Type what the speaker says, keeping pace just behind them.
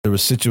There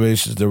was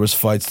situations, there was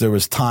fights, there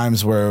was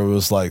times where it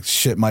was like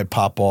shit might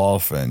pop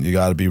off and you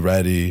got to be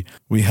ready.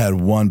 We had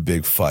one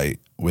big fight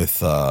with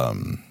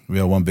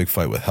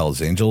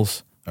Hell's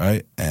Angels,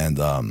 right? And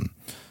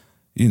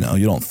you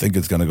don't think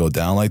it's gonna go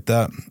down like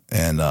that,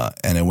 and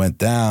it went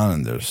down,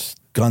 and there's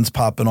guns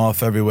popping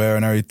off everywhere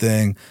and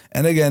everything.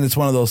 And again, it's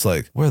one of those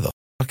like, where the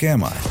fuck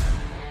am I?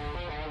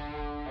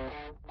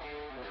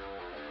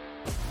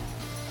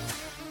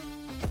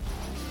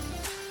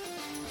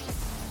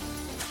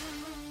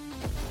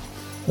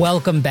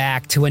 Welcome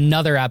back to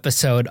another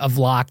episode of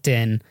Locked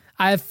In.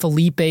 I have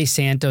Felipe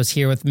Santos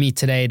here with me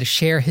today to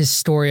share his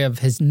story of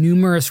his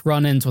numerous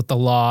run-ins with the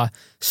law,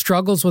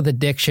 struggles with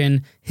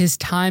addiction, his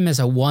time as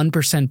a 1%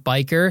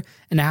 biker,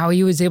 and how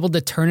he was able to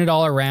turn it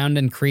all around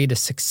and create a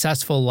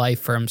successful life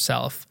for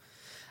himself.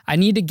 I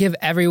need to give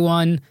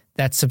everyone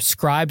that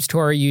subscribes to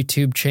our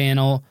YouTube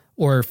channel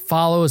or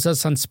follows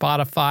us on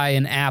Spotify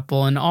and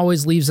Apple and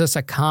always leaves us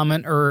a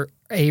comment or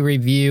a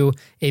review,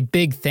 a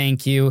big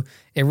thank you.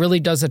 It really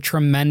does a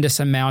tremendous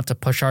amount to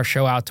push our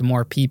show out to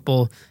more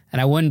people,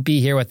 and I wouldn't be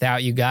here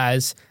without you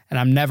guys, and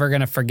I'm never going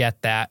to forget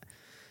that.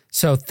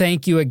 So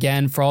thank you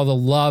again for all the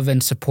love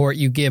and support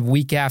you give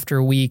week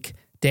after week,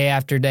 day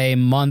after day,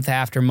 month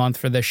after month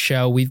for this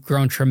show. We've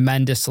grown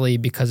tremendously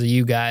because of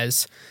you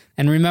guys.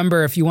 And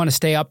remember, if you want to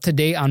stay up to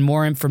date on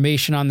more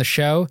information on the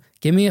show,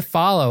 give me a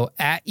follow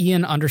at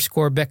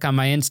Ian_Bick on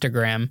my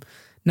Instagram.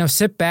 Now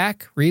sit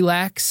back,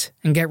 relax,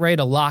 and get ready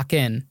to lock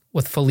in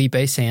with Felipe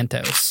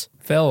Santos.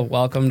 Phil,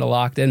 welcome to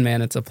Locked In,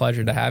 man. It's a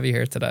pleasure to have you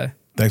here today.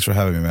 Thanks for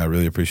having me, man. I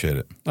really appreciate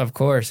it. Of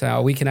course.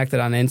 We connected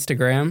on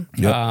Instagram,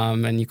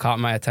 and you caught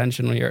my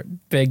attention when you're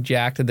big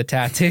jacked to the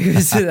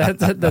tattoos.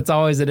 That's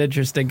always an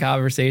interesting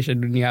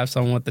conversation when you have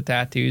someone with the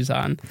tattoos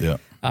on. Yeah.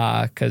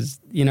 Because,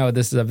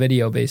 this is a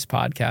video-based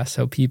podcast,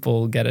 so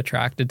people get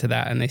attracted to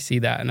that, and they see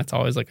that, and it's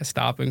always like a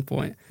stopping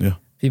point. Yeah.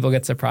 People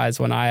get surprised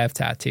when I have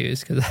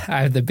tattoos because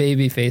I have the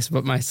baby face,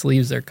 but my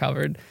sleeves are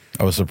covered.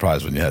 I was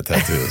surprised when you had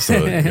tattoos,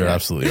 so you're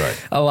absolutely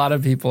right. A lot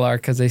of people are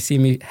because they see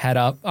me head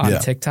up on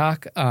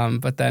TikTok,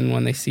 but then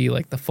when they see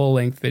like the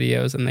full-length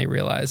videos and they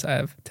realize I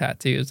have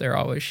tattoos, they're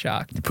always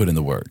shocked. You put in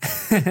the work.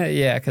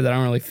 Yeah, because I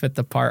don't really fit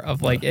the part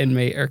of like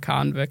inmate or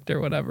convict or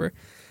whatever.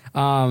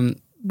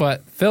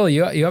 But Phil,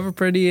 you have a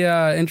pretty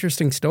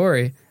interesting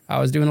story. I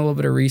was doing a little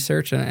bit of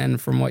research,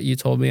 and from what you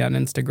told me on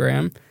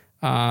Instagram,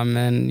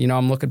 and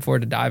I'm looking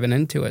forward to diving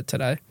into it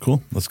today.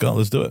 Cool. Let's go.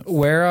 Let's do it.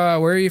 Where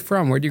are you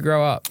from? Where'd you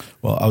grow up?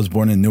 Well, I was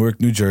born in Newark,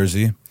 New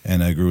Jersey,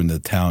 and I grew in the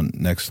town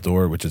next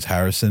door, which is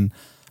Harrison,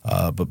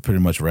 but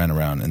pretty much ran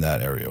around in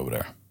that area over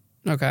there.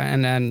 Okay.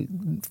 And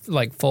then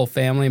like full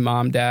family,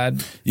 mom,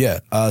 dad?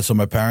 Yeah. So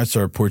my parents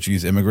are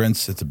Portuguese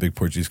immigrants. It's a big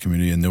Portuguese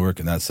community in Newark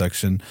in that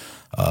section.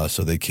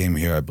 So they came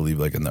here, I believe,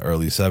 like in the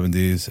early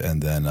 70s.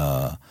 And then,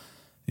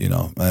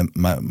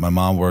 my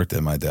mom worked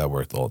and my dad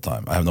worked all the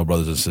time. I have no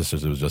brothers and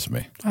sisters. It was just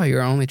me. Oh,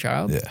 you're an only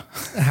child? Yeah.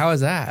 How is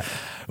that?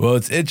 Well,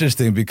 it's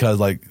interesting because,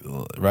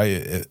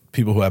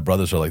 people who have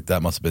brothers are like,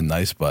 that must have been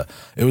nice, but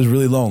it was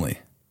really lonely,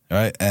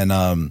 right? And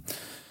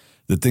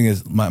the thing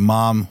is, my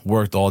mom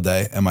worked all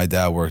day and my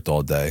dad worked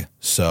all day.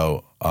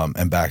 So,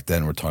 and back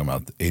then, we're talking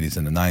about the 80s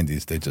and the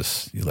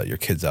 90s, you let your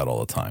kids out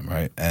all the time,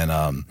 right?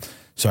 And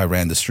so I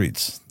ran the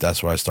streets.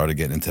 That's where I started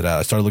getting into that.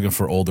 I started looking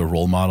for older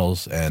role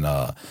models, and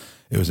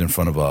it was in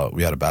front of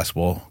we had a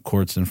basketball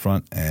courts in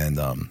front, and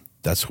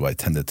that's who I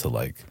tended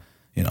to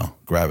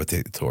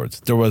gravitate towards.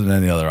 There wasn't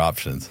any other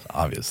options,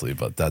 obviously,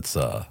 but that's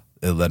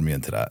it led me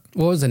into that.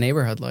 What was the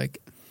neighborhood like?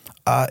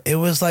 It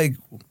was like,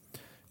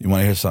 you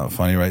want to hear something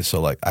funny, right?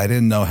 So I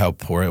didn't know how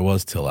poor it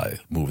was till I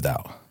moved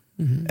out.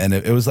 Mm-hmm. And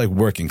it was like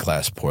working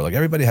class poor. Like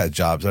everybody had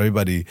jobs.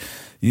 Everybody,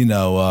 if you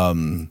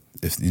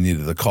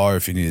needed a car,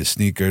 if you needed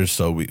sneakers.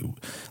 So we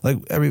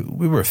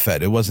were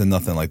fed. It wasn't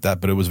nothing like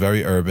that, but it was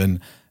very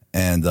urban.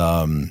 And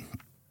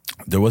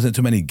there wasn't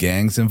too many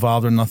gangs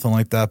involved or nothing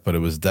like that, but it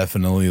was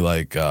definitely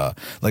like a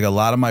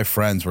lot of my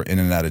friends were in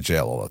and out of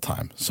jail all the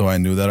time. So I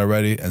knew that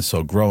already. And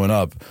so growing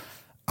up,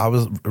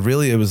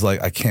 it was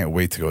like, I can't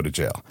wait to go to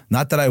jail.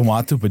 Not that I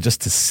want to, but just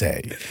to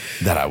say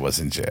that I was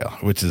in jail,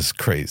 which is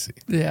crazy.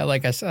 Yeah,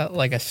 like a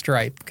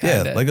stripe.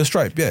 Kinda. Yeah, like a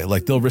stripe. Yeah,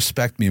 like they'll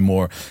respect me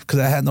more because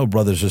I had no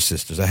brothers or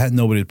sisters. I had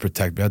nobody to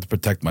protect me. I had to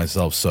protect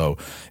myself. So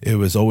it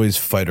was always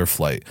fight or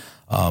flight.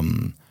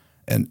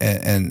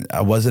 And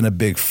I wasn't a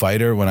big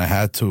fighter. When I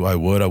had to, I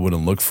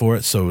wouldn't look for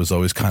it. So it was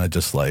always kind of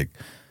just like,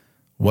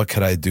 what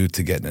could I do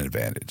to get an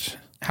advantage?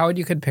 How would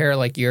you compare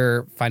like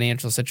your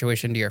financial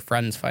situation to your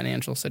friend's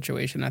financial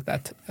situation at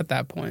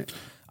that point?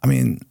 I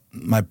mean,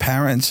 my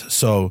parents,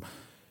 so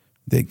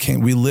they came.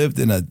 We lived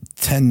in a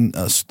 10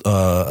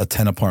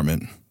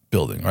 apartment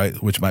building,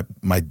 right? Which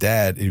my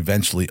dad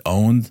eventually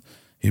owned.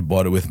 He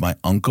bought it with my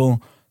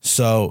uncle.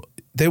 So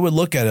they would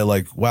look at it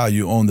like, wow,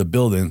 you own the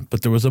building,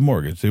 but there was a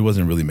mortgage. He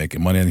wasn't really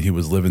making money, and he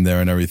was living there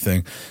and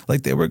everything.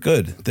 Like, they were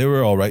good. They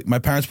were all right. My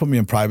parents put me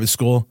in private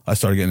school. I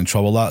started getting in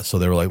trouble a lot, so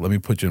they were like, let me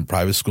put you in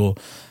private school.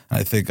 And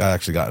I think I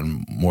actually got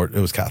in more, it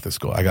was Catholic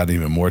school. I got in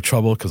even more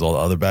trouble because all the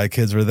other bad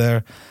kids were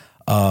there.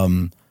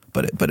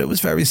 but it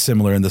was very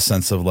similar in the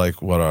sense of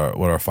like what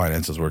our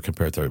finances were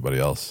compared to everybody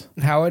else.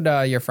 How would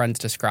your friends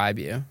describe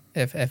you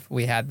if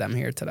we had them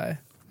here today?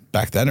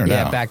 Back then or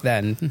now? Yeah, back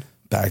then.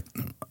 Back,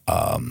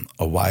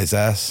 a wise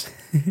ass,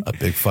 a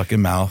big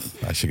fucking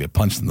mouth. I should get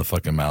punched in the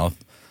fucking mouth.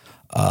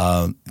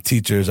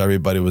 Teachers,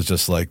 everybody was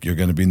just like, you're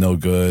going to be no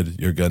good.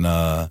 You're going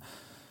to,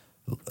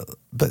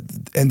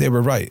 and they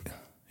were right.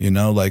 You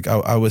know, like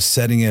I was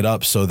setting it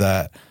up so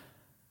that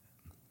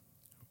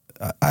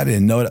I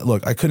didn't know that.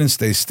 Look, I couldn't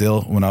stay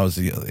still when I was,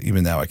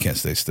 even now I can't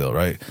stay still,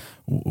 right?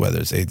 Whether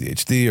it's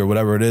ADHD or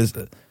whatever it is,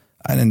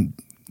 I didn't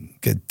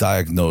get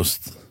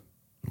diagnosed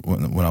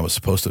when I was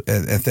supposed to.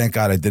 And thank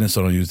God I didn't,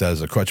 so I don't use that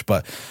as a crutch.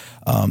 But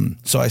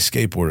so I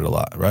skateboarded a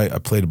lot, right? I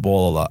played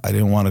ball a lot. I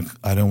didn't want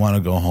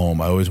to go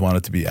home. I always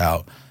wanted to be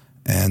out.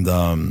 And,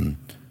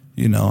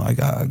 you know, I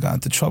got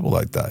into trouble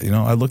like that. You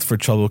know, I looked for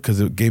trouble because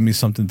it gave me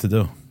something to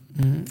do.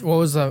 Mm-hmm. What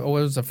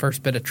was the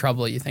first bit of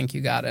trouble you think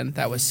you got in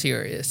that was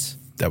serious?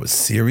 That was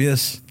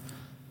serious?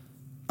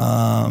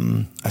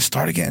 I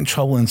started getting in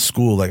trouble in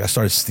school. Like I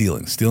started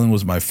stealing. Stealing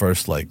was my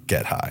first like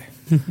get high,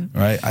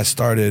 right? I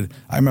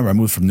remember I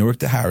moved from Newark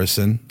to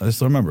Harrison. I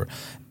still remember.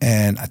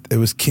 And it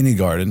was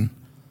kindergarten.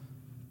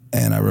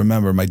 And I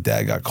remember my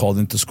dad got called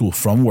into school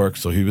from work.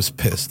 So he was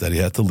pissed that he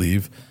had to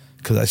leave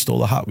because I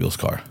stole a Hot Wheels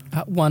car.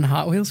 One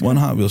Hot Wheels car? One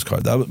Hot Wheels car.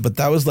 But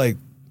that was like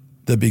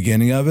the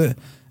beginning of it.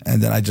 And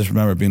then I just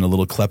remember being a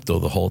little klepto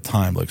the whole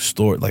time, like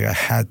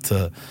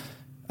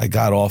I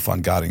got off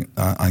on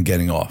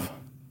getting off.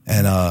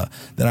 And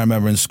then I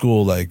remember in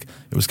school, like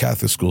it was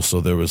Catholic school, so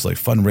there was like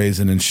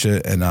fundraising and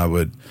shit, and I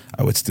would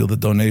steal the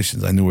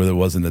donations. I knew where there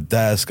wasn't a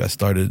desk. I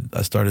started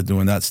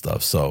doing that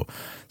stuff. So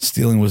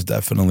stealing was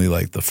definitely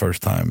like the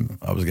first time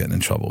I was getting in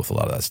trouble with a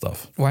lot of that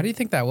stuff. Why do you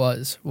think that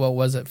was? What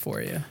was it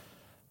for you?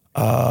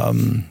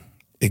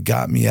 It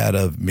got me out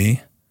of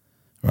me.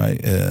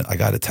 Right, I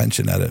got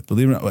attention at it.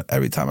 Believe it or not,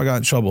 every time I got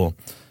in trouble,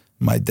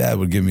 my dad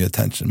would give me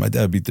attention. My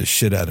dad would beat the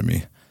shit out of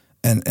me,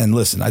 and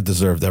listen, I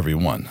deserved every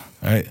one.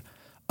 Right,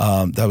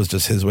 that was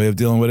just his way of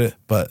dealing with it.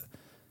 But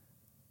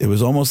it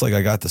was almost like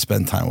I got to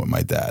spend time with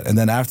my dad, and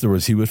then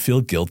afterwards he would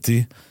feel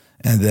guilty,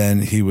 and then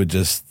he would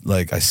just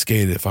like I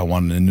skated if I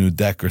wanted a new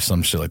deck or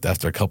some shit like that.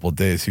 After a couple of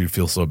days, he would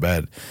feel so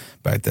bad.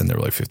 Back then they were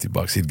like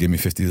 $50. He'd give me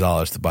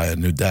 $50 to buy a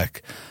new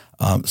deck.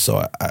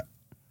 So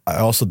I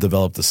also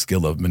developed the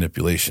skill of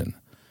manipulation.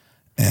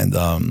 And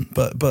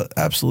but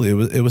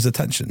absolutely, it was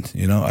attention.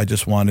 You know, I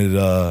just wanted.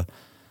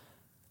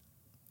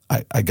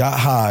 I got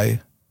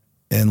high,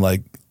 and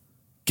like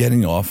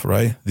getting off,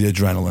 right, the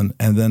adrenaline,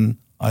 and then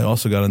I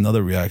also got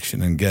another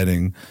reaction in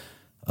getting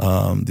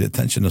the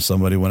attention of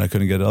somebody when I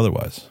couldn't get it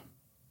otherwise.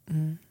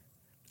 Mm.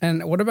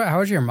 And what about how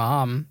was your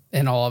mom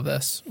in all of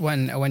this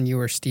when you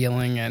were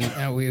stealing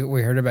and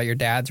we heard about your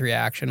dad's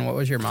reaction? What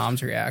was your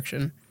mom's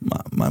reaction?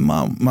 My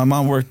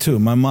mom worked too.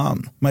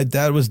 My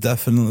dad was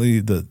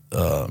definitely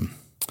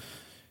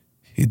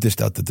he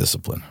dished out the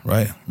discipline,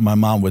 right? My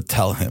mom would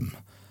tell him.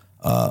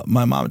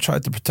 My mom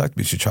tried to protect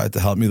me. She tried to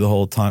help me the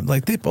whole time.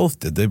 Like they both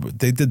did.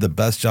 They did the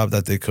best job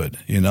that they could,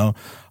 you know?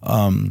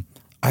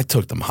 I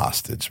took them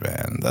hostage,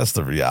 man. That's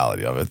the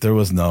reality of it. There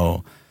was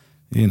no,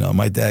 you know,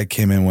 my dad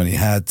came in when he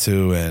had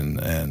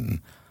to,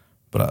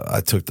 but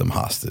I took them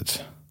hostage.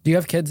 Do you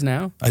have kids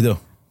now? I do.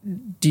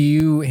 Do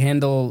you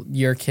handle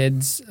your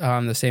kids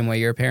the same way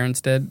your parents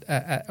did?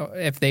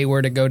 If they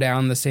were to go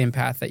down the same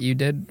path that you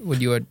did,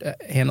 would you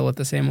handle it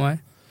the same way?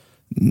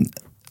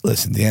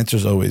 Listen, the answer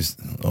is always,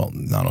 well,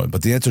 not always,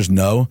 but the answer is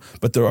no.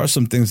 But there are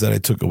some things that I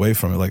took away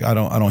from it. Like I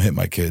don't hit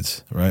my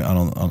kids, right?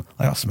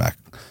 I'll smack.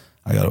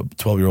 I got a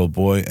 12-year-old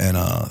boy and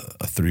a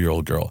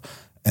 3-year-old girl,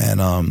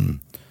 and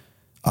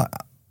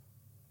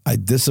I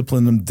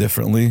discipline them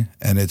differently,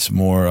 and it's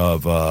more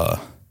of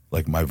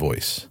like my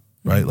voice.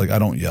 Right, like I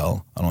don't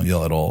yell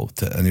at all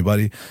to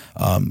anybody,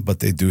 but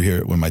they do hear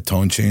it when my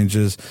tone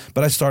changes.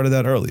 But I started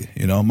that early,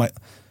 you know.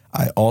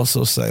 I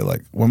also say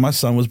like when my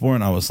son was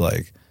born, I was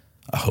like,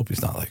 I hope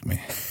he's not like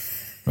me,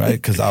 right?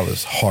 Because I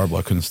was horrible.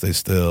 I couldn't stay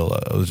still.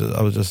 I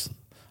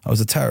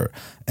was a terror.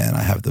 And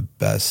I have the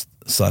best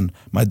son.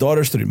 My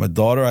daughter's 3. My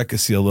daughter, I could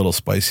see a little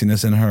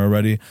spiciness in her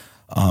already,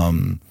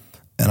 and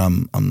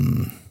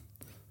I'm.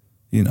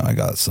 You know, I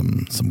got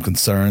some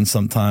concerns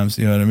sometimes,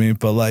 you know what I mean?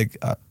 But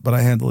but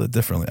I handle it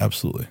differently,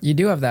 absolutely. You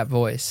do have that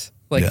voice.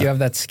 Like you have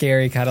that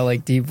scary kind of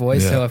like deep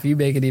voice. Yeah. So if you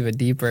make it even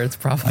deeper, it's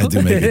probably I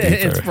do make it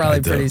deeper. It's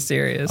probably pretty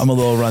serious. I'm a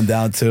little run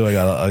down too. I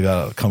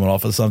got coming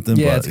off of something.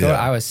 Yeah, but,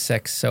 I was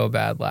sick so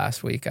bad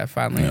last week.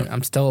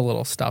 I'm still a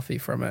little stuffy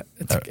from it.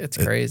 It's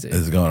crazy.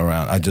 It's going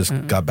around. I just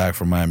got back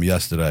from Miami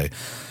yesterday.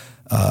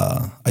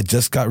 I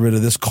just got rid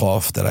of this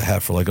cough that I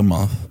had for like a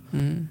month.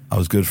 Mm. I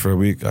was good for a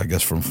week, I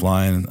guess, from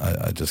flying.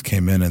 I just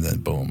came in and then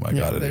boom, I got it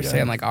they're again. They're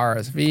saying like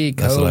RSV,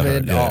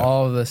 COVID,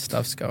 all of this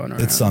stuff's going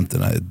around. It's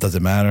something. It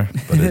doesn't matter,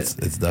 but it's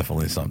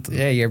definitely something.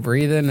 Yeah, you're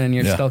breathing and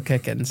you're still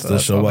kicking, so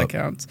that's all that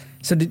counts.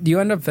 So did you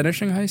end up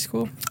finishing high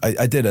school?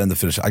 I did end up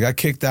finishing. I got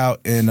kicked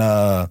out in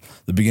the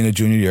beginning of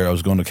junior year. I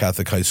was going to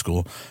Catholic high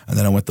school, and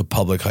then I went to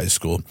public high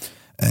school.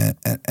 And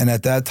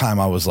at that time,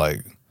 I was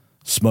like,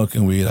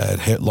 smoking weed. I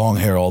had long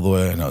hair all the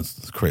way. I know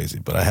it's crazy,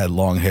 but I had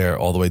long hair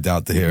all the way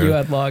down to here. You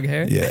had long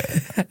hair? Yeah.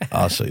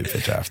 I'll show you a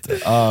picture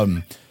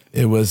after.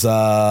 It was,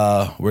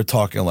 we're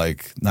talking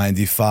like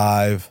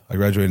 95. I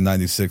graduated in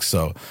 96.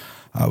 So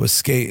I was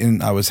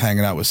skating. I was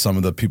hanging out with some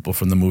of the people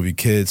from the movie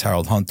Kids,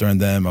 Harold Hunter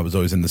and them. I was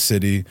always in the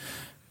city.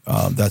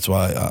 That's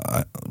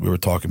why we were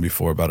talking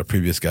before about a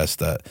previous guest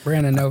that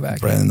Brandon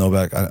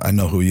Novak. I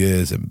know who he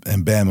is,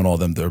 and Bam and all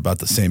them. They're about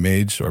the same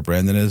age, or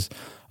Brandon is.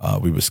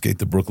 We would skate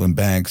the Brooklyn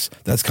Banks.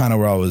 That's kind of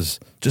where I was,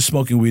 just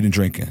smoking weed and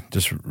drinking,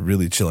 just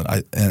really chilling.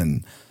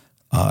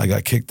 I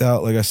got kicked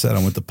out. Like I said, I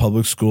went to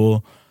public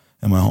school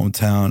in my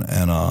hometown,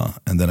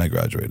 and then I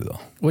graduated though.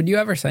 Would you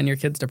ever send your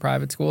kids to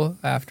private school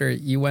after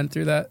you went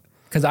through that?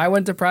 Because I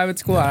went to private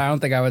school, and I don't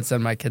think I would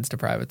send my kids to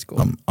private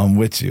school. I'm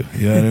with you.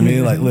 You know what I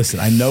mean? Like, listen,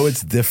 I know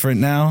it's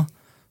different now,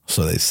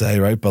 so they say,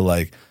 right? But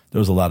like, there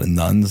was a lot of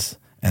nuns,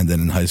 and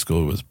then in high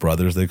school it was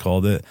brothers, they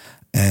called it,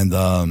 and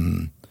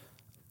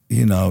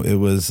it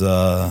was.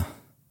 I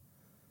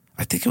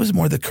think it was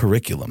more the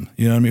curriculum.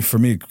 You know what I mean? For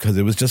me, because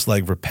it was just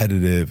like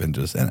repetitive and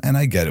and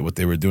I get it what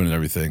they were doing and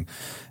everything,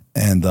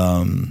 and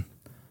I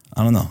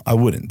don't know. I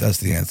wouldn't. That's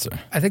the answer.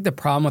 I think the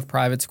problem with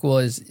private school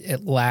is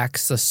it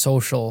lacks the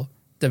social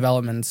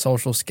development,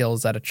 social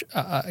skills that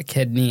a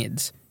kid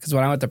needs. Because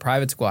when I went to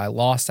private school, I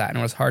lost that, and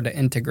it was hard to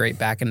integrate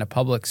back into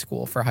public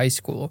school for high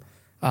school,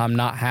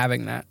 not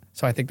having that.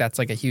 So I think that's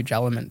like a huge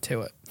element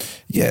to it.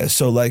 Yeah.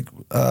 So like,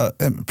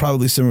 and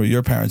probably similar to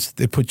your parents,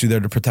 they put you there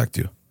to protect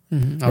you.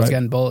 Mm-hmm. I was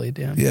getting bullied,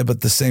 yeah. Yeah, but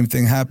the same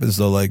thing happens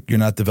though. Like, you're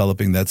not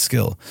developing that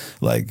skill.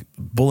 Like,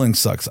 bullying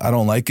sucks. I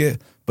don't like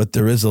it, but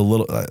there is a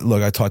little.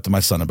 Look, I talked to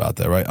my son about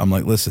that. Right? I'm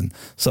like, listen,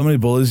 somebody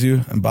bullies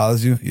you and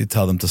bothers you, you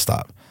tell them to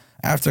stop.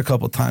 After a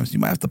couple of times, you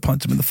might have to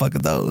punch them in the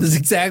fucking nose. This is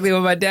exactly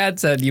what my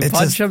dad said. You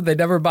punch them, they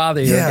never bother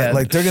you again.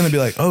 Like, they're gonna be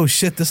like, oh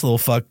shit, this little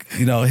fuck,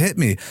 hit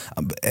me.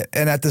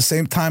 And at the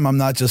same time, I'm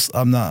not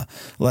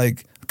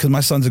like, because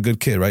my son's a good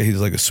kid, right? He's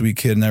like a sweet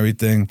kid and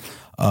everything.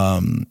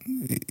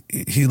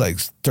 He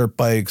likes dirt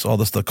bikes, all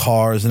the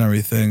cars and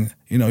everything.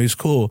 He's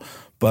cool.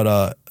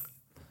 But,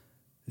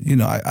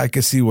 I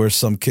could see where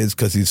some kids,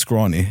 because he's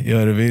scrawny, you know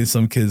what I mean?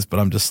 Some kids,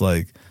 but I'm just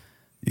like,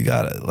 you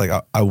gotta, like,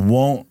 I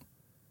won't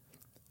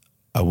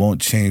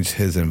change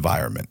his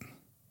environment.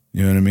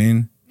 You know what I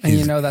mean?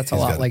 And that's a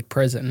lot like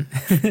prison.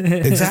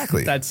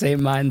 Exactly. That same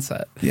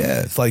mindset.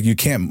 Yeah. It's like, you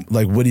can't,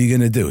 like, what are you going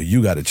to do?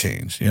 You got to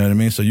change. You know what I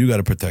mean? So you got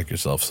to protect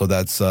yourself. So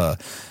that's,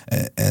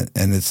 and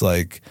it's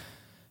like,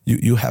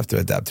 you have to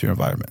adapt to your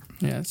environment.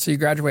 Yeah. So you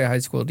graduate high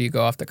school. Do you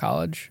go off to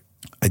college?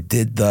 I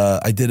did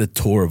a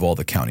tour of all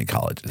the county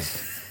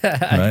colleges.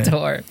 Right?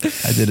 Tour.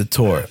 I did a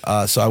tour.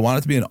 So I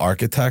wanted to be an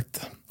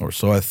architect, or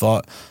so I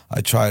thought.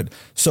 I tried.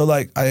 So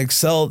like, I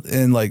excelled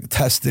in like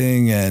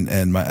testing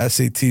and my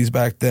SATs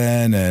back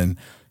then, and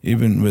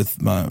even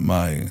with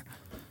my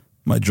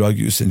drug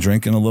use and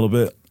drinking a little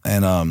bit.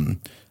 And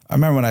I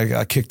remember when I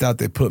got kicked out,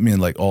 they put me in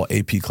like all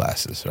AP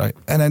classes, right?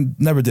 And I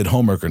never did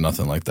homework or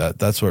nothing like that.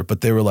 That's where,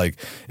 but they were like,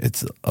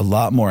 it's a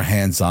lot more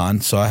hands-on.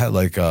 So I had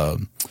like,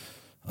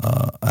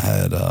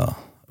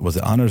 was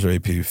it honors or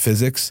AP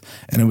physics?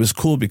 And it was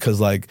cool because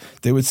like,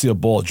 they would see a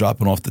ball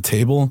dropping off the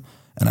table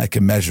and I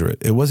could measure it.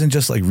 It wasn't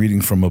just like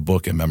reading from a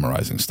book and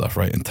memorizing stuff,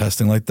 right? And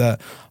testing like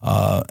that.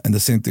 And the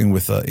same thing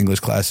with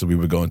English classes. We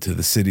would go into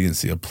the city and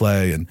see a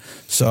play. And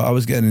so I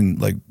was getting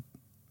like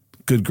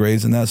good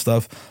grades and that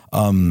stuff.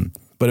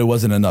 But it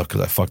wasn't enough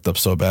because I fucked up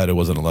so bad. It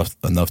wasn't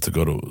enough to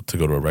go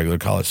to a regular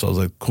college. So I was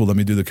like, cool, let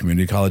me do the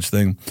community college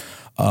thing.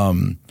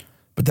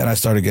 But then I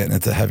started getting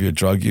into heavier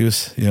drug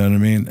use, you know what I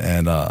mean?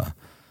 And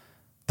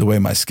the way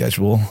my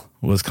schedule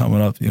was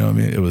coming up, you know what I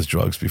mean? It was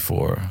drugs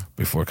before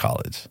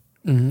college.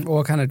 Mm-hmm.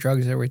 What kind of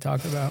drugs are we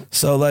talking about?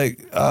 So like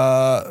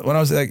when I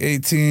was like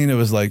 18, it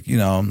was like,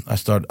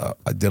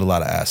 I did a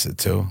lot of acid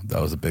too.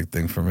 That was a big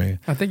thing for me.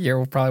 I think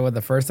you're probably one of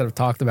the first that have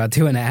talked about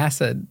doing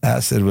acid.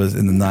 Acid was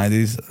in the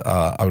 90s.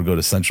 I would go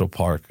to Central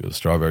Park. It was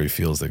Strawberry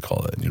Fields, they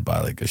call it. And you'd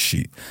buy like a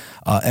sheet.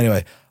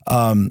 Anyway,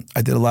 I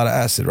did a lot of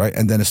acid, right?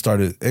 And then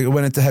it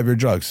went into heavier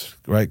drugs,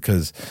 right?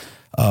 Because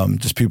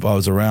just people I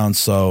was around.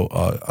 So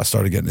I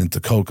started getting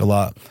into coke a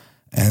lot.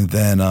 And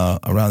then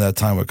around that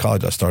time with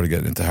college, I started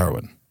getting into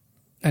heroin.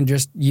 And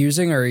just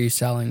using, or are you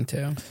selling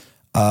too?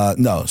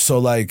 No. So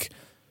like,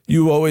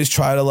 you always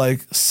try to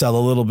like sell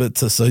a little bit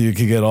so you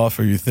can get off,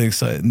 or you think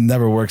so. It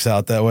never works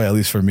out that way. At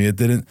least for me, it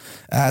didn't.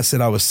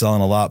 Acid, I was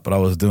selling a lot, but I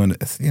was doing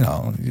it,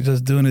 you're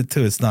just doing it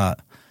too. It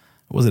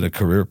wasn't a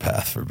career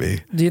path for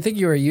me. Do you think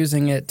you were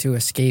using it to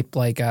escape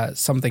like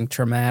something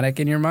traumatic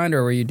in your mind,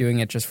 or were you doing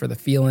it just for the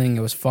feeling?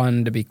 It was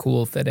fun to be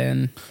cool, fit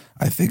in?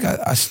 I think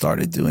I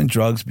started doing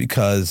drugs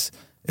because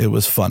it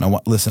was fun. I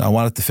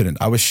wanted to fit in.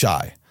 I was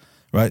shy.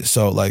 Right.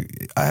 So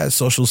like, I had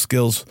social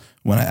skills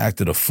when I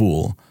acted a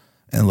fool,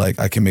 and like,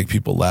 I can make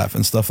people laugh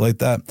and stuff like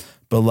that.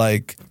 But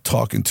like,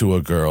 talking to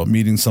a girl,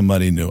 meeting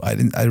somebody new, I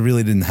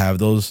really didn't have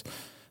those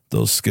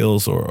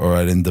skills, or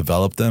I didn't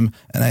develop them.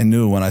 And I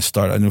knew when I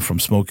knew from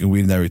smoking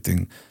weed and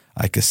everything,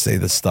 I could say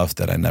the stuff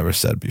that I never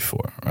said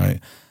before. Right.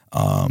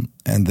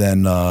 And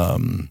then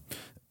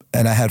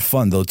And I had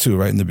fun though too,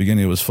 right? In the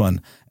beginning it was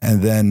fun.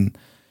 And then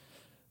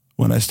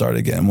when I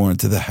started getting more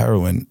into the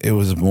heroin, it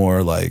was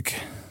more like,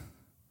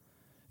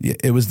 yeah,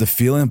 it was the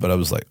feeling, but I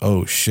was like,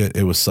 oh shit,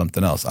 it was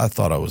something else. I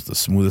thought I was the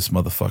smoothest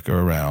motherfucker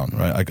around,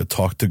 right? I could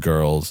talk to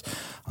girls,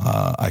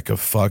 I could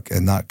fuck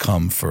and not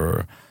come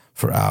for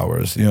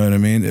hours. You know what I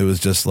mean? It was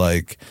just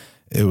like,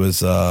 it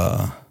was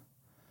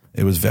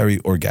very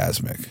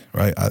orgasmic,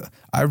 right?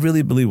 I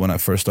really believe when I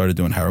first started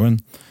doing heroin,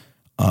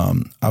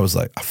 I was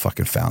like, I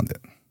fucking found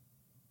it.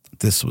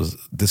 This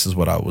is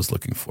what I was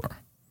looking for.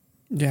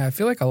 Yeah, I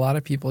feel like a lot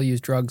of people use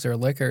drugs or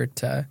liquor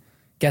to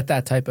get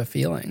that type of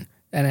feeling.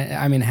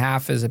 And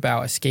half is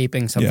about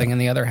escaping something,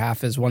 and the other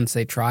half is once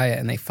they try it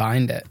and they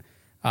find it,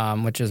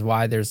 which is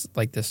why there's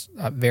like this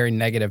very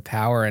negative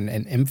power and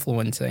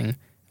influencing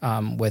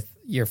with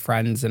your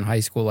friends in high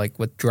school, like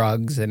with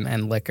drugs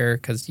and liquor,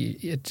 because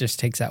it just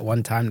takes that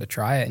one time to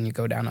try it and you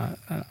go down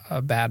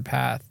a bad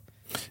path.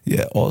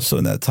 Yeah, also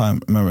in that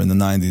time, remember in the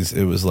 90s,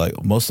 it was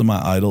like most of my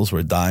idols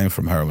were dying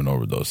from heroin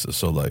overdoses.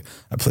 So like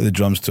I played the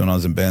drums too when I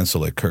was in bands, so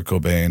like Kurt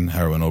Cobain,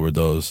 heroin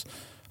overdose.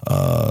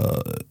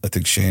 I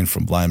think Shane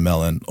from Blind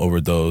Melon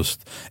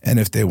overdosed. And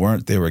if they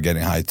weren't, they were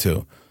getting high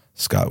too.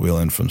 Scott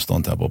Weiland from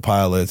Stone Temple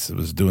Pilots, it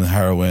was doing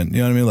heroin.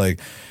 You know what I mean? Like,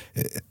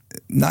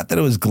 not that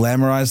it was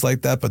glamorized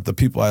like that, but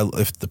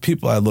if the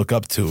people I look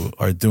up to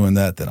are doing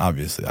that, then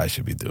obviously I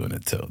should be doing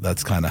it too.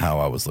 That's kind of how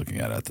I was looking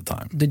at it the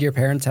time. Did your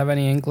parents have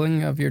any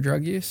inkling of your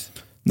drug use?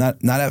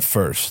 Not at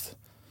first.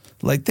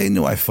 Like they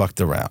knew I fucked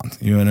around.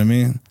 You know what I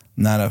mean?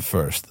 Not at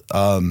first.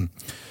 All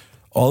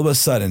of a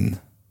sudden,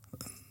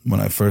 when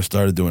I first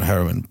started doing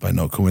heroin, by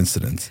no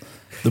coincidence,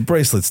 the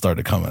bracelets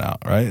started coming out,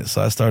 right?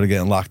 So I started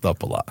getting locked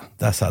up a lot.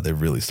 That's how they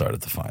really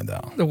started to find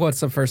out. What's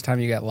the first time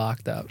you got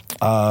locked up?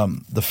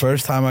 The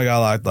first time I got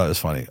locked up, it was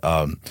funny.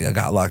 I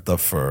got locked up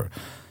for,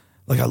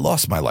 like, I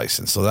lost my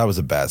license. So that was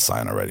a bad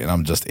sign already. And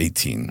I'm just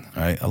 18,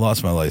 right? I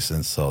lost my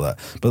license, so that.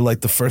 But, like,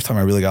 the first time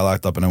I really got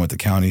locked up and I went to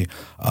county,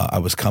 I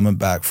was coming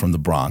back from the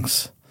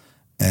Bronx.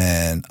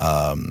 And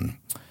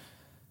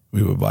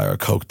we would buy our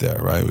Coke there,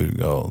 right? We'd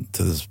go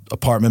to this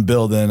apartment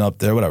building up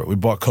there, whatever. We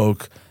bought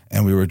Coke.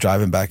 And we were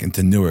driving back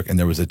into Newark, and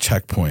there was a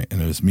checkpoint, and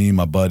it was me,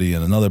 my buddy,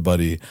 and another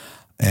buddy,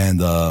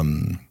 and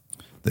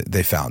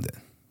they found it.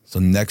 So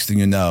next thing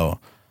you know,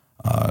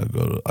 I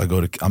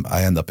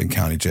end up in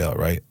county jail,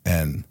 right?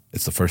 And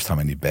it's the first time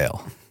I need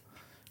bail,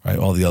 right?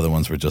 All the other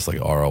ones were just like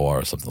ROR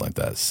or something like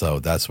that.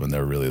 So that's when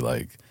they're really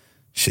like,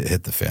 shit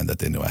hit the fan that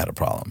they knew I had a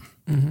problem.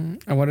 Mm-hmm.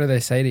 And what do they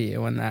say to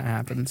you when that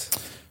happens?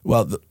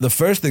 Well, the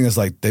first thing is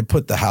like they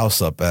put the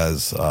house up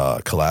as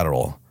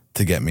collateral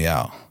to get me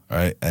out,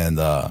 right? And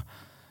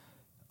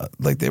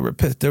like they were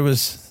pissed. There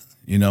was,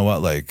 you know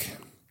what, like,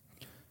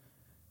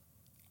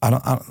 I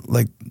don't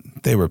like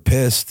they were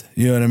pissed,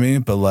 you know what I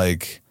mean? But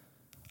like,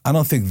 I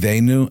don't think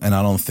they knew, and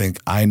I don't think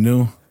I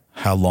knew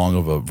how long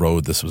of a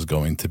road this was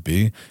going to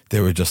be. They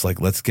were just like,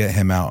 let's get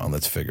him out and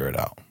let's figure it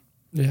out.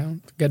 Yeah,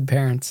 good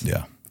parents.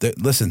 Yeah.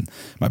 Listen,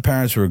 my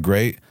parents were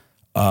great.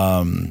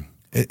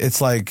 It's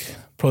like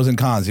pros and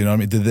cons, you know what I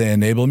mean? Did they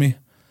enable me?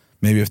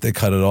 Maybe if they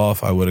cut it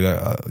off, I would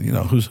have got,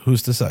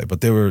 who's to say?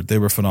 But they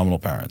were phenomenal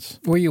parents.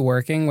 Were you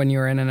working when you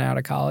were in and out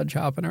of college,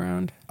 hopping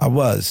around? I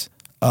was.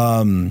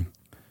 I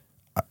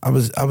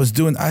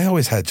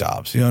always had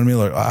jobs. You know what I mean?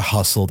 Like I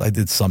hustled. I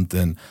did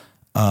something.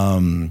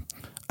 I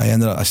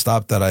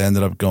stopped that. I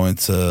ended up going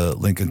to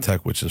Lincoln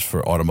Tech, which is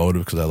for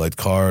automotive because I liked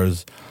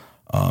cars.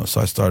 So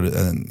I started,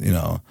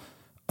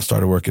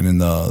 working in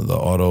the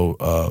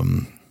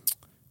auto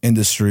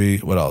industry.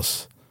 What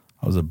else?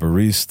 I was a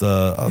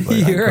barista. I was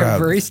like, You're a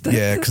barista?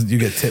 Yeah, because you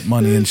get tip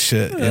money and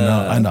shit.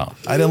 I know.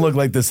 I didn't look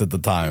like this at the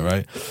time,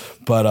 right?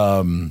 But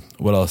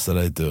what else did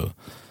I do?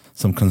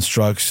 Some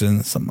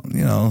construction,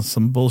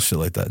 some bullshit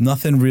like that.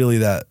 Nothing really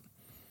that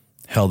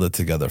held it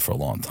together for a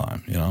long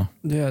time, you know?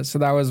 Yeah, so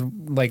that was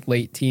like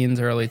late teens,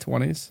 early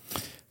 20s?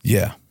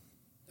 Yeah.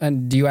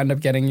 And do you end up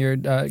getting your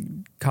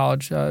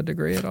college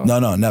degree at all?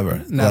 No,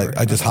 never. Like,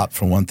 I just hopped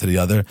from one to the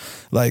other.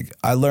 Like,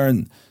 I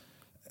learned...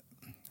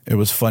 It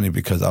was funny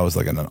because I was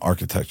like in an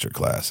architecture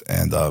class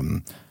and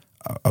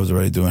I was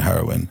already doing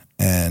heroin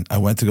and I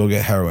went to go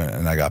get heroin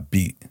and I got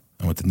beat.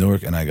 I went to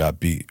Newark and I got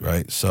beat,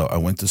 right? So I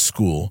went to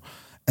school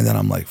and then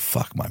I'm like,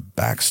 fuck, my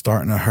back's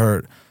starting to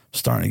hurt,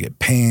 starting to get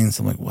pains.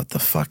 I'm like, what the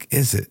fuck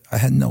is it? I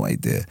had no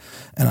idea.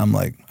 And I'm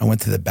like, I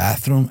went to the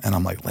bathroom and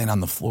I'm like laying on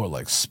the floor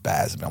like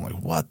spasming. I'm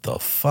like, what the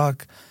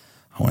fuck?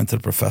 I went to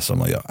the professor. I'm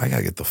like, yo, I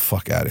gotta get the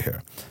fuck out of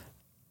here.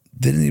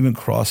 Didn't even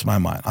cross my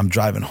mind. I'm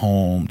driving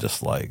home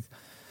just like,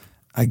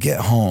 I get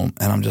home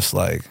and I'm just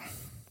like,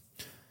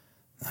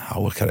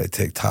 what could I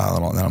take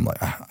Tylenol? And then I'm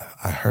like,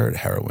 I heard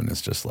heroin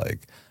is just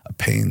like a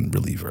pain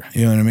reliever.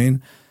 You know what I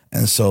mean?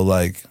 And so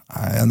like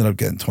I ended up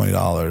getting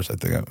 $20. I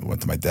think I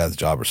went to my dad's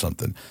job or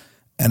something.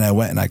 And I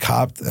went and I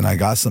copped and I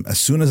got some. As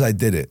soon as I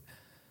did it,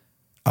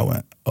 I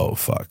went, oh,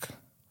 fuck.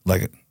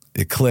 Like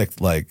it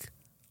clicked like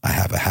I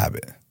have a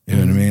habit. You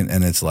know what I mean?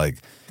 And it's like,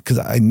 because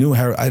I knew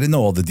heroin, I didn't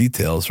know all the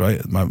details,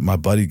 right? My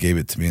buddy gave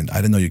it to me and I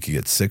didn't know you could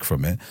get sick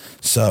from it.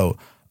 So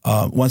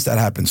once that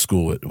happened,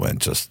 school, it went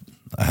just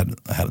I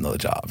had another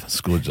job.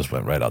 School just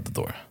went right out the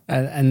door.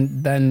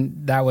 And then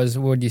that was,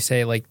 what would you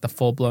say, like the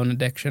full blown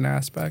addiction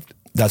aspect?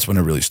 That's when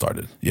it really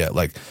started. Yeah,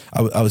 like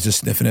I was just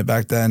sniffing it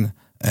back then,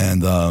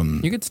 and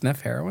you could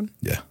sniff heroin.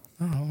 Yeah.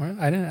 Oh,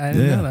 I didn't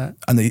know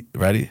that.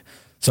 Ready?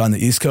 So on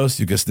the East Coast,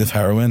 you can sniff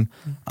heroin.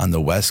 On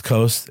the West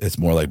Coast, it's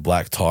more like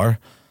black tar.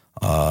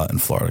 In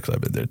Florida, because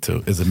I've been there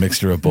too, is a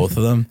mixture of both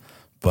of them.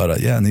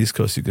 But yeah, on the East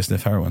Coast, you can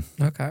sniff heroin.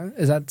 Okay,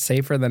 is that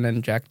safer than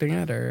injecting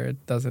it, or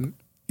it doesn't?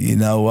 You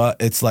know what?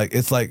 It's like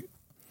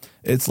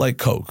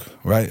Coke,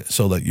 right?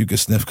 So like you could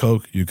sniff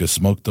Coke, you could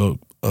smoke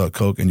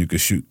Coke, and you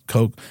could shoot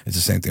Coke. It's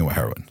the same thing with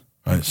heroin,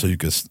 right? So you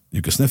could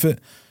sniff it,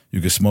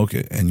 you could smoke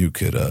it, and you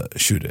could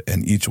shoot it,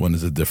 and each one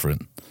is a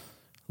different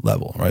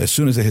level, right? As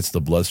soon as it hits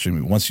the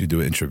bloodstream, once you do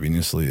it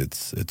intravenously,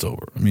 it's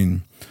over. I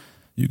mean,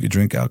 you could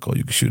drink alcohol,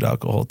 you could shoot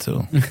alcohol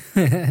too.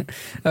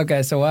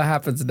 Okay, so what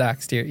happens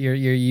next? You're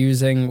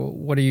using,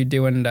 what are you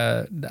doing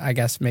to, I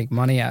guess, make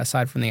money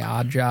aside from the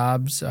odd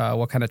jobs?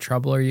 What kind of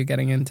trouble are you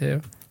getting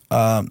into?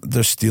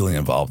 There's stealing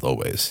involved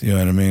always. You know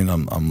what I mean?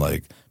 I'm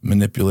like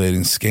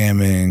manipulating,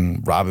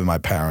 scamming, robbing my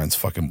parents,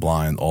 fucking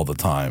blind all the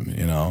time.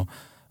 You know,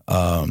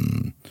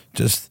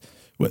 just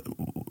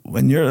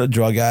when you're a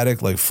drug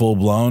addict, like full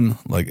blown,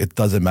 like it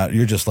doesn't matter.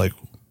 You're just like,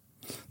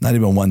 not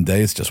even one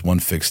day. It's just one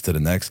fix to the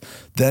next.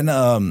 Then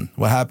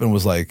what happened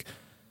was like,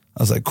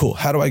 I was like, cool.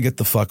 How do I get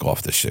the fuck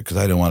off this shit? Because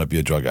I didn't want to be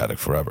a drug addict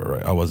forever,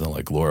 right? I wasn't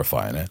like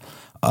glorifying it.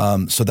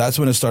 So that's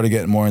when it started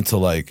getting more into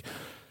like,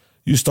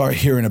 you start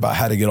hearing about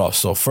how to get off.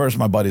 So first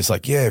my buddy's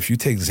like, yeah, if you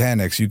take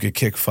Xanax, you could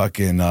kick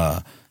fucking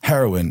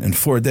heroin in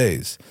 4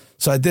 days.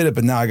 So I did it,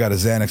 but now I got a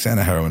Xanax and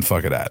a heroin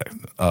fucking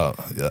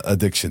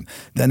addiction.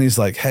 Then he's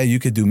like, hey, you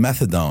could do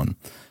methadone,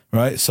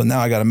 right? So now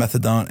I got a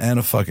methadone and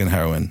a fucking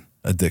heroin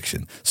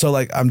addiction. So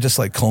like, I'm just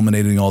like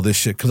culminating all this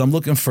shit because I'm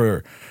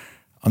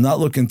not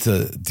looking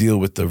to deal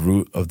with the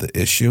root of the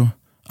issue.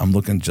 I'm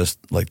looking just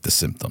like the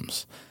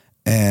symptoms.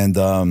 And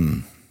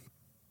I'll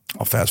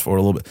fast forward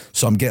a little bit.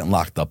 So I'm getting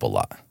locked up a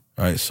lot.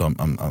 Right, so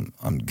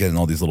I'm getting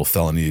all these little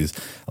felonies,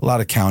 a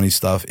lot of county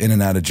stuff, in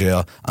and out of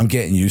jail. I'm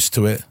getting used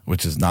to it,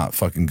 which is not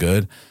fucking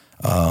good.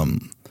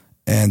 And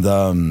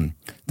then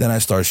I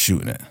start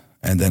shooting it,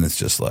 and then it's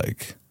just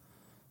like,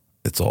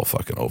 it's all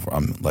fucking over.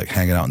 I'm like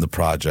hanging out in the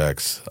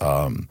projects.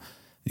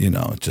 You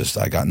know, just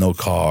I got no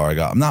car.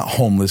 I'm not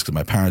homeless because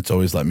my parents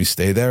always let me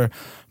stay there,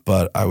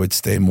 but I would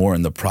stay more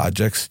in the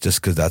projects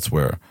just because that's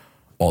where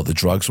all the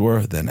drugs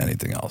were than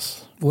anything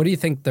else. What do you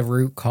think the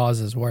root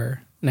causes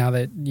were? Now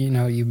that, you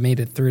know, you made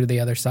it through to the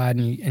other side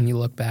and you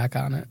look back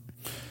on it?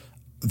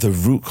 The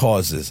root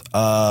causes.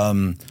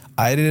 I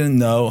didn't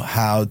know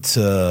how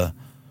to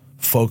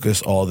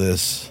focus all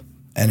this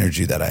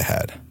energy that I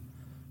had.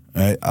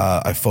 Right?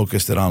 I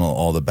focused it on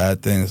all the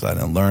bad things. I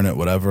didn't learn it,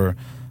 whatever.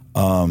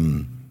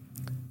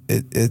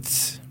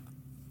 It's,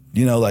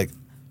 you know, like,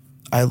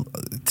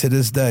 to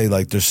this day,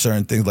 like, there's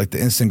certain things, like the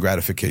instant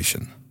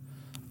gratification.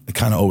 I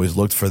kind of always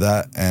looked for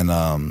that,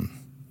 and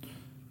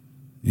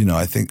you know,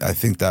 I think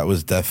that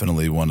was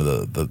definitely one of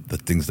the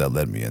things that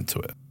led me into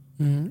it.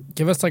 Mm-hmm.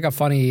 Give us like a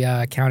funny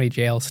county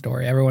jail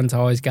story. Everyone's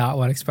always got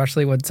one,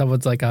 especially when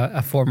someone's like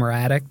a former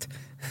addict.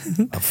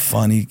 A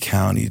funny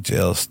county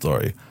jail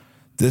story.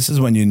 This is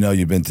when you know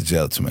you've been to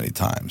jail too many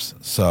times.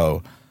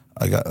 So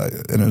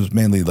and it was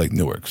mainly like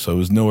Newark. So it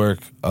was Newark.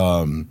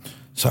 So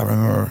I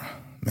remember,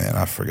 man,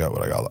 I forgot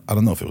what I got. I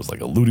don't know if it was like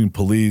eluding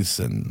police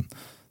and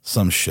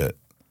some shit.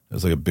 It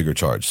was like a bigger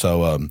charge.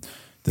 So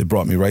they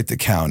brought me right to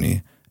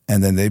county.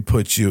 And then they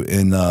put you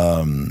in,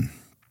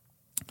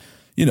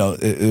 you know,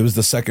 it was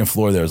the second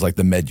floor there. It was like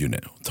the med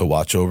unit to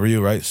watch over you,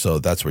 right? So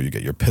that's where you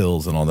get your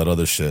pills and all that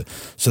other shit.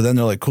 So then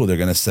they're like, cool, they're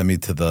going to send me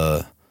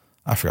to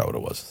I forgot what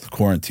it was,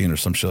 quarantine or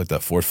some shit like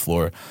that, 4th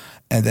floor.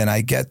 And then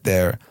I get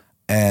there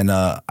and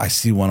I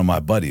see one of my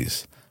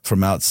buddies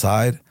from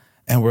outside.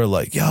 And we're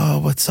like, yo,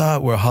 what's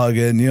up? We're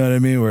hugging, you know what I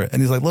mean? And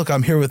he's like, look,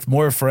 I'm here with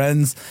more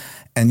friends.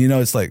 And, you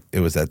know, it's like, it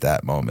was at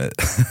that moment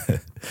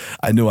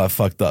I knew I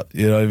fucked up.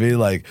 You know what I mean?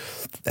 Like,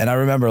 and I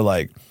remember,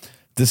 like,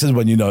 this is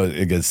when, you know,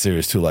 it gets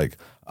serious too. Like,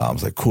 I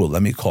was like, cool,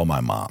 let me call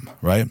my mom,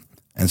 right?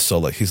 And so,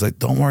 like, he's like,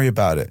 don't worry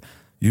about it.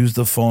 Use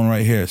the phone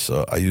right here.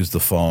 So I used the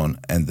phone,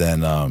 and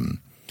then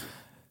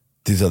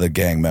these other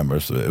gang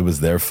members, it was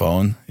their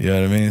phone. You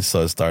know what I mean?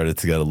 So it started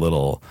to get a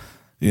little,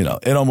 you know,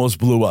 it almost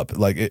blew up.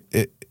 Like,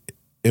 it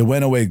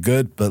went away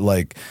good, but,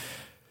 like,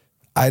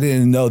 I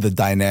didn't know the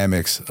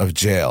dynamics of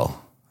jail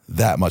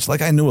that much.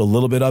 Like, I knew a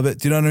little bit of it,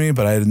 do you know what I mean?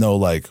 But I didn't know,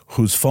 like,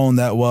 whose phone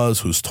that was,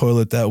 whose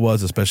toilet that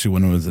was, especially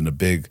when it was in a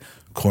big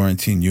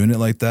quarantine unit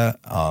like that.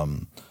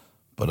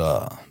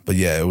 But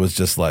yeah, it was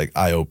just, like,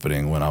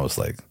 eye-opening when I was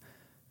like,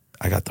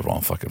 I got the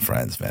wrong fucking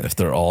friends, man. If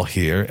they're all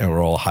here and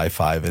we're all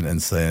high-fiving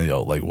and saying,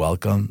 yo, like,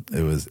 welcome,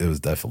 it was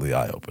definitely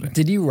eye-opening.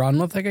 Did you run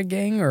with, like, a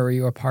gang, or were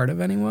you a part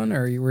of anyone,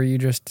 or were you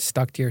just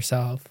stuck to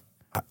yourself?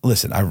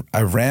 Listen,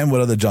 I ran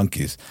with other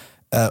junkies.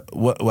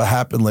 What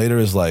happened later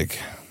is, like,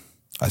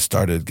 I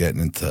started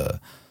getting into,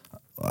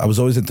 I was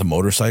always into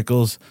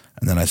motorcycles,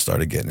 and then I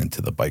started getting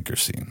into the biker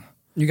scene.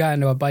 You got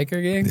into a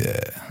biker gang? Yeah.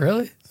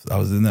 Really? I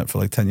was in that for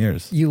like 10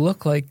 years. You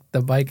look like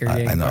the biker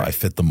gang. I know. I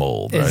fit the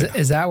mold, right?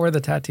 Is that where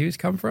the tattoos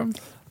come from?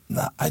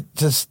 No, I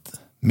just,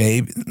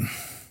 maybe.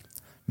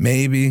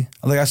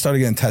 Like, I started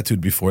getting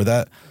tattooed before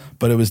that,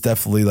 but it was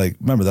definitely like,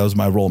 remember, that was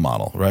my role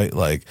model, right?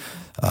 Like,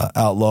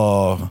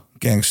 outlaw,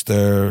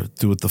 gangster,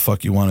 do what the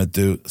fuck you want to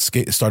do.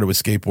 Started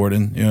with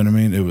skateboarding, you know what I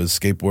mean? It was,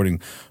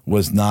 skateboarding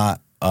was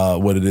not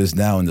what it is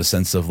now in the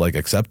sense of like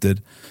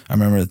accepted. I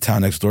remember the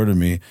town next door to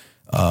me,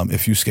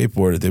 if you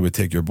skateboarded, they would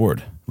take your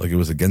board. Like, it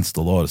was against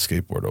the law to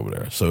skateboard over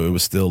there. So it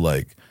was still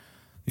like,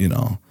 you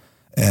know,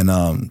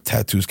 and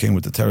tattoos came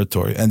with the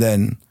territory. And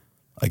then,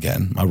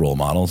 again, my role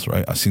models,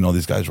 right? I've seen all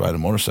these guys riding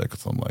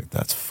motorcycles. I'm like,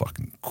 that's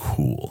fucking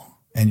cool.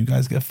 And you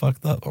guys get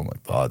fucked up. I'm like,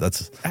 oh,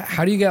 that's...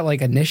 How do you get,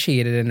 like,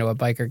 initiated into a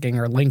biker gang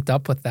or linked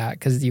up with that?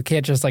 Because you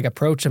can't just, like,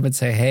 approach them and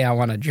say, hey, I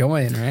want to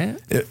join, right?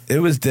 It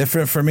was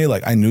different for me.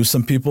 Like, I knew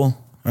some people,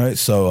 right?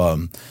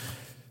 So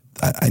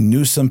I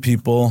knew some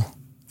people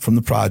from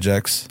the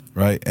projects,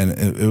 right? And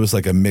it was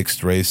like a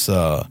mixed race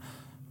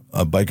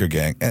a biker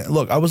gang. And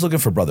look, I was looking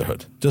for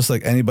brotherhood. Just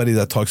like anybody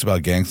that talks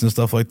about gangs and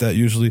stuff like that,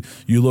 usually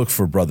you look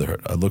for brotherhood.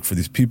 I look for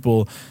these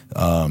people.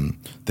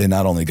 They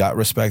not only got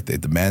respect, they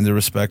demanded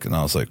respect. And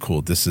I was like,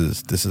 cool, this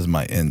is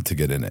my in to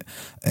get in it.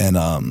 And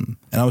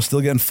I was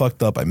still getting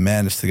fucked up. I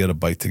managed to get a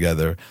bike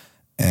together.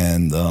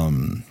 And,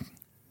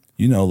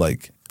 you know,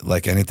 like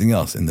anything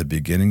else, in the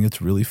beginning,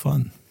 it's really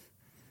fun.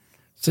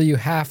 So you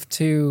have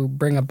to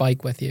bring a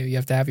bike with you. You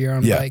have to have your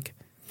own bike.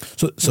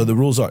 So the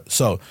rules are,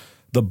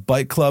 the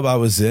bike club I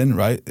was in,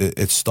 right?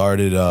 It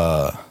started in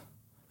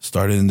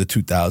the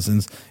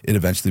 2000s. It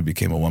eventually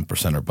became a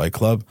 1%er bike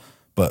club.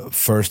 But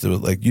first, it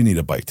was like, you need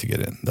a bike to get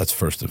in. That's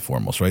first and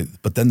foremost, right?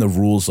 But then the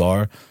rules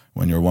are,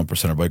 when you're a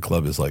 1%er bike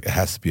club, is like, it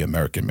has to be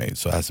American made.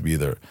 So it has to be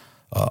either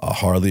a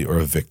Harley or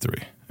a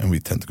Victory. And we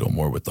tend to go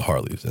more with the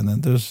Harleys. And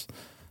then there's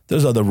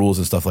other rules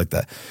and stuff like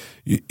that.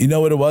 You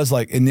know what it was?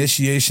 Like,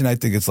 initiation, I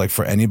think it's like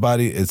for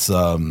anybody, it's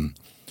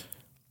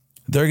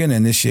they're going to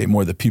initiate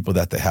more the people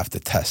that they have to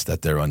test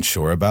that they're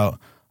unsure about.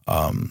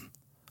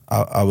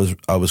 I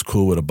was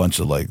cool with a bunch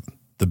of like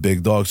the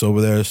big dogs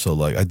over there. So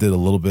like I did a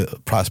little bit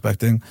of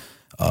prospecting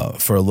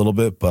for a little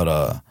bit,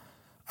 but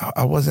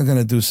I wasn't going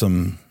to do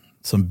some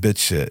bitch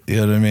shit. You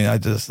know what I mean? I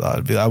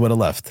would have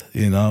left,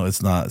 you know,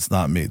 it's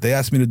not me. They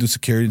asked me to do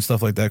security and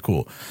stuff like that.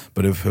 Cool.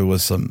 But if it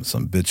was some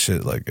bitch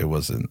shit, like I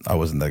wasn't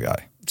that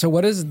guy. So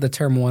what does the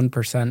term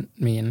 1%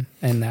 mean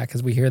in that?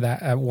 Because we hear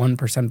that at 1%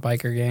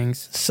 biker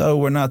gangs. So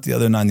we're not the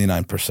other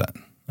 99%.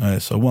 All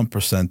right. So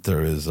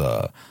 1%er is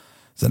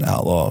an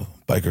outlaw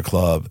biker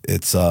club.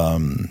 It's,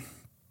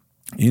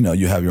 you know,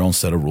 you have your own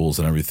set of rules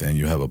and everything.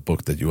 You have a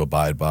book that you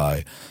abide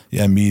by. You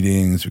have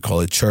meetings. We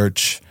call it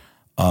church.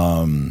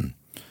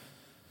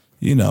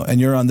 You know, and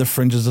you're on the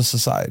fringes of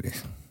society.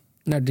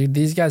 Now, do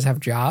these guys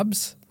have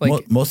jobs?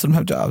 Like most of them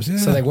have jobs, yeah.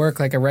 So they work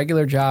like a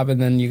regular job, and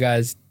then you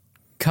guys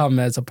come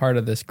as a part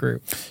of this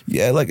group.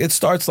 Yeah, like it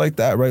starts like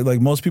that, right? Like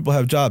most people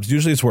have jobs.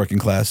 Usually it's working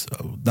class.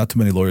 Not too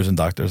many lawyers and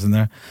doctors in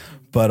there.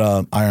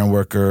 But iron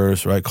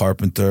workers, right?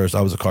 Carpenters.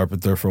 I was a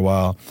carpenter for a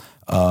while.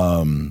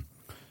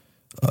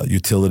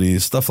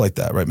 Utilities, stuff like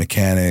that, right?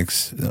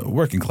 Mechanics,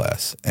 working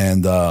class.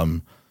 And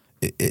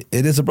it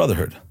is a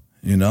brotherhood.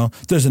 You know,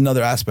 there's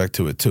another aspect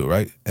to it too,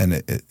 right? And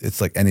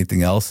it's like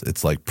anything else.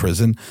 It's like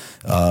prison.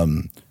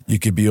 You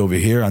could be over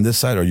here on this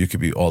side, or you could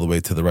be all the way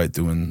to the right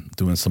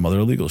doing some other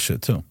illegal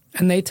shit too.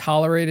 And they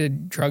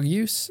tolerated drug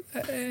use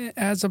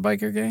as a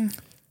biker gang?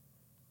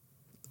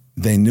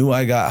 They knew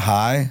I got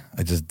high.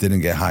 I just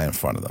didn't get high in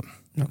front of them.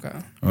 Okay.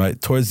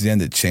 Right. Towards the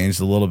end, it changed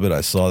a little bit.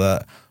 I saw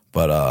that,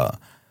 but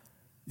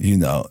you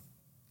know,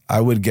 I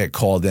would get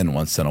called in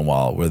once in a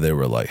while where they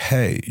were like,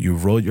 "Hey, you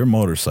rode your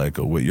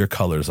motorcycle with your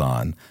colors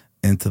on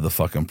into the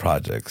fucking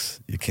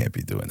projects. You can't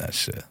be doing that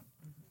shit."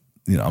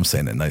 You know, I'm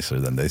saying it nicer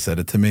than they said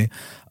it to me.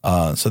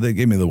 So they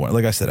gave me the warning.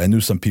 Like I said, I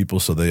knew some people,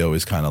 so they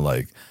always kind of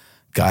like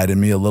guided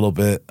me a little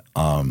bit.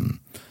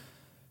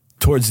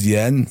 Towards the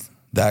end,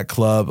 that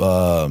club,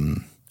 I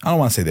don't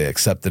want to say they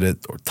accepted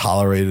it or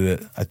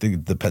tolerated it. I think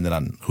it depended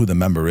on who the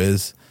member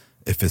is,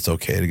 if it's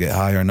okay to get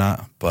high or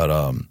not. But,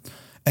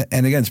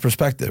 and again, it's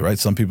perspective, right?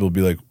 Some people will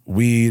be like,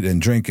 weed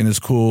and drinking is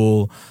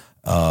cool.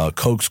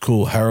 Coke's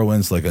cool.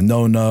 Heroin's like a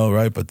no-no,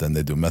 right? But then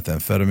they do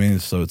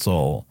methamphetamine. So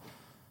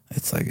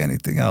it's like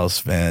anything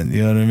else, man.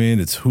 You know what I mean?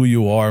 It's who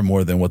you are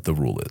more than what the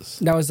rule is.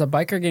 Now, is the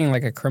biker gang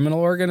like a criminal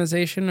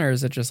organization, or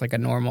is it just like a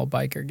normal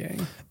biker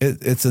gang?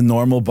 It's a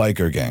normal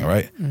biker gang,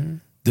 right? Mm-hmm.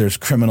 There's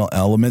criminal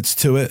elements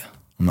to it.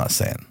 I'm not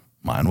saying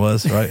mine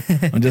was, right?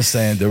 I'm just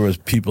saying there was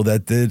people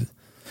that did.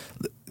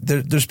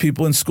 There's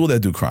people in school that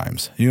do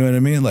crimes. You know what I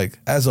mean? Like,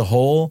 as a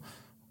whole,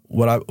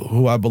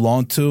 who I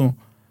belong to,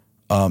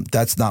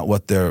 that's not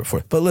what they're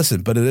for. But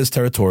listen, it is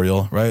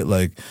territorial, right?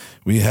 Like,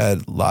 we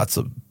had lots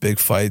of big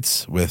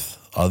fights with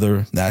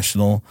other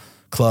national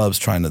clubs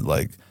trying to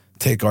like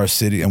take our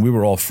city, and we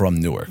were all from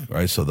Newark,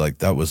 right? So like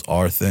that was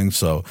our thing.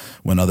 So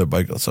when other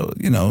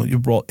you know,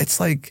 it's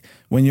like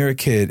when you're a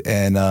kid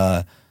and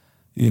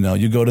you know,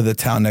 you go to the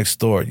town next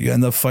door, you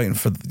end up fighting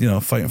for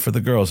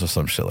the girls or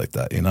some shit like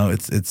that. You know,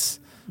 it's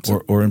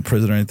or in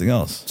prison or anything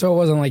else. So it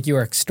wasn't like you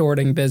were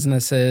extorting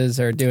businesses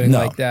or doing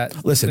like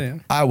that? Listen, Yeah.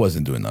 I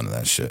wasn't doing none of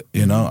that shit.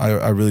 You know,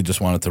 I really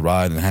just wanted to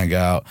ride and hang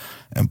out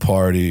and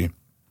party.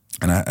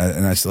 And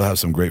I still have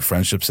some great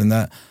friendships in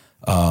that.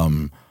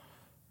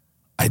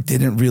 I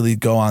didn't really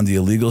go on the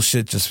illegal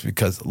shit just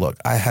because, look,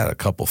 I had a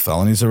couple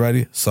felonies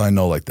already. So I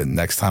know like the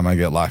next time I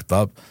get locked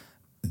up,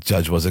 the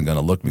judge wasn't going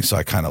to look me. So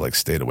I kind of like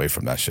stayed away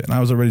from that shit. And I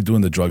was already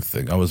doing the drug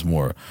thing. I was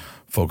more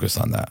focused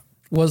on that.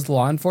 Was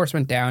law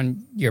enforcement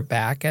down your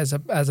back as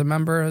a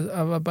member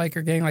of a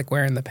biker gang, like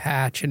wearing the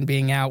patch and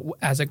being out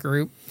as a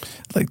group?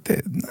 Like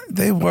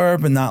they were,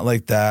 but not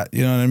like that.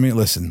 You know what I mean?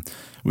 Listen,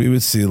 we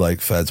would see like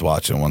feds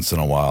watching once in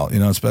a while, you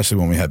know, especially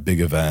when we had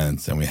big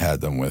events and we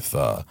had them with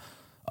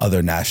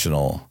other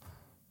national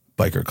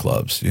biker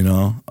clubs, you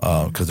know,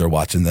 because they're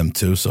watching them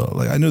too. So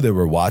like I knew they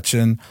were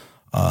watching.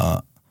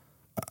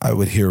 I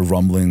would hear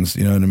rumblings,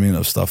 you know what I mean,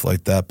 of stuff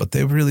like that, but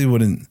they really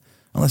wouldn't,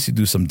 unless you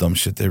do some dumb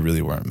shit, they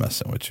really weren't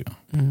messing with you.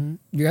 Mm-hmm.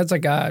 You guys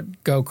like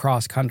go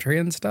cross country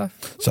and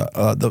stuff? So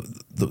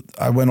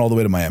I went all the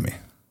way to Miami.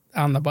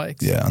 On the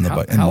bikes? Yeah, on the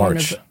bike in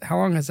March. How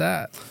long is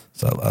that?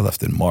 So I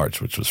left in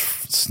March, which was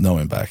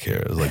snowing back here.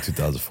 It was like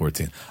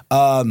 2014.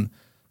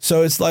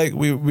 So it's like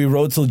we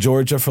rode till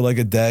Georgia for like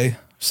a day,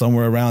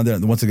 somewhere around there.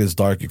 And once it gets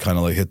dark, you kind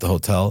of like hit the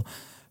hotel.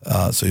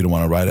 So you don't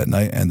want to ride at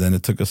night. And then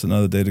it took us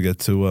another day to get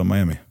to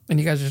Miami. And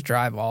you guys just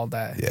drive all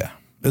day? Yeah.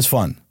 It's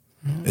fun.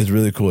 Mm-hmm. It's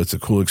really cool. It's a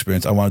cool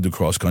experience. I want to do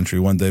cross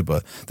country one day,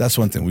 but that's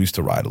one thing. We used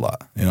to ride a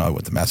lot. You know, I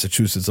went to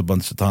Massachusetts a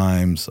bunch of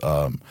times,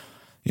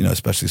 you know,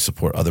 especially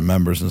support other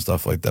members and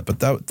stuff like that.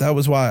 But that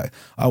was why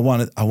I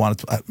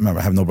remember,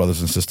 I have no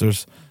brothers and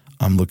sisters.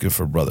 I'm looking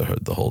for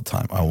brotherhood the whole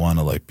time. I want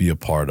to like be a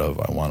part of,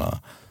 I want to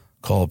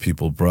call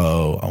people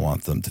bro. I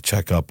want them to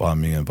check up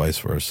on me and vice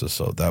versa.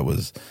 So that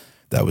was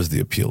the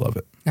appeal of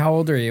it. How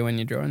old are you when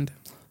you joined?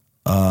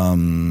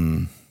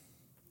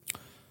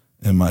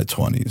 In my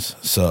 20s.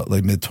 So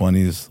like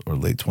mid-20s or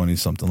late 20s,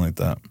 something like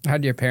that. How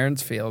did your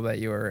parents feel that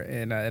you were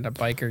in a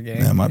biker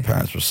gang? Man, my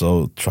parents were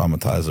so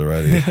traumatized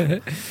already.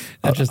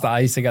 That's just the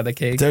icing on the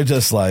cake. They're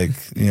just like,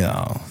 you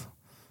know,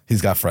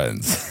 he's got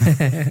friends.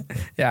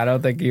 Yeah, I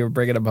don't think you were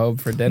bringing them home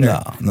for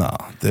dinner. No.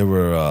 They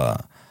were,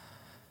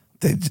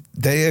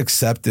 they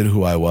accepted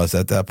who I was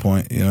at that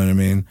point. You know what I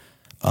mean?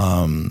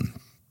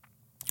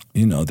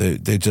 You know,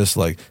 they just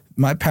like,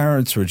 my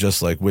parents were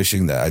just like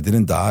wishing that I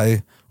didn't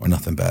die or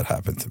nothing bad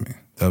happened to me.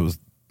 That was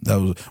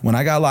when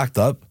I got locked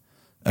up.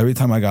 Every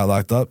time I got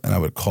locked up and I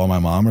would call my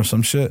mom or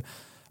some shit,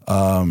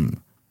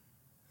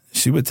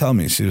 she would tell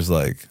me, she was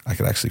like, I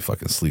could actually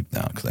fucking sleep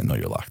now because I know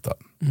you're locked up.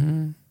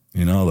 Mm-hmm.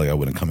 You know, like I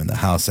wouldn't come in the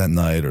house at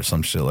night or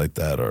some shit like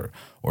that, or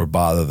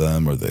bother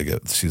them, or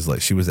she's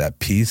like, she was at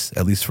peace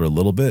at least for a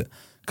little bit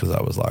because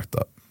I was locked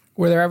up.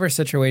 Were there ever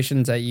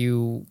situations that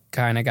you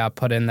kind of got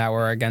put in that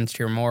were against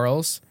your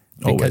morals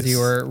because Always. You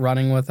were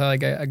running with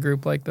like a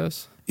group like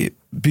this?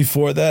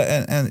 Before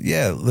that, and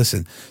yeah,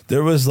 listen,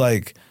 there was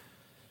like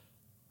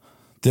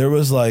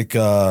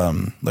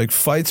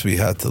fights we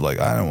had to, like,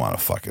 I didn't want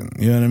to fucking,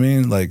 you know what I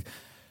mean? Like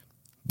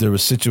there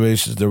was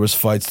situations, there was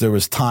fights, there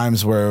was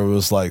times where it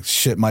was like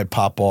shit might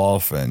pop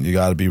off and you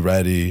got to be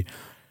ready.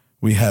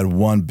 We had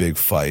one big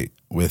fight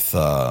with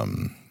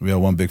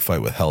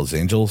Hell's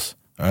Angels,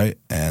 right?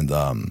 And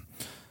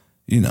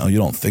you know, you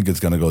don't think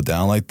it's gonna go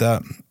down like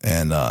that,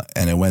 and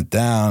it went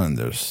down, and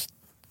there's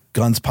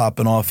guns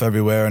popping off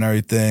everywhere and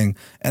everything.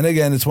 And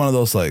again, it's one of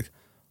those like,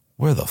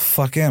 where the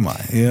fuck am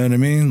I? You know what I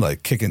mean?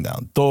 Like kicking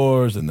down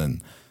doors and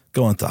then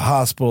going to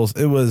hospitals.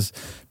 It was,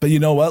 but you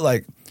know what?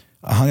 Like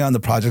I hung out in the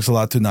projects a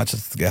lot too, not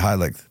just to get high,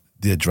 like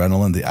the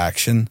adrenaline, the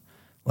action,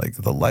 like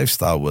the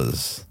lifestyle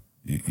was,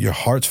 your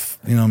heart's,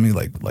 you know what I mean?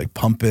 Like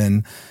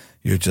pumping.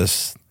 You're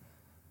just,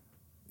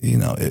 you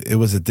know, it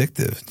was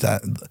addictive.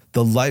 That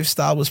the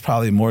lifestyle was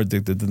probably more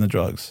addictive than the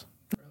drugs.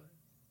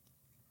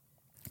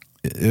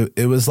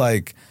 It was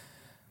like,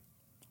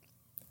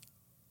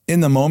 in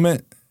the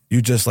moment,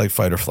 you just like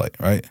fight or flight,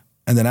 right?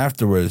 And then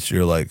afterwards,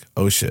 you're like,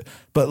 oh shit.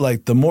 But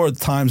like the more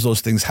times those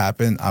things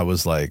happen, I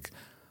was like,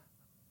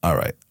 all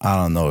right, I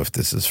don't know if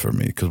this is for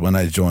me. Because when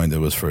I joined, it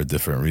was for a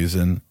different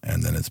reason.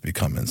 And then it's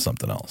becoming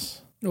something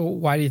else.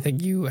 Why do you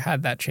think you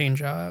had that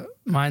change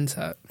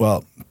mindset?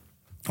 Well,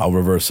 I'll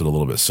reverse it a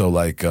little bit. So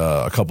like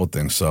a couple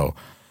things. So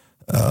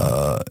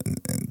I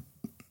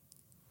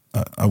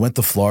went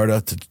to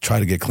Florida to try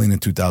to get clean in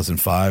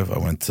 2005.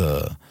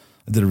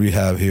 I did a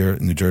rehab here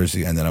in New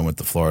Jersey, and then I went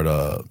to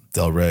Florida,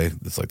 Delray.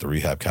 It's like the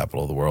rehab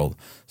capital of the world.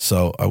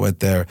 So I went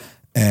there,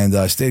 and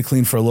I stayed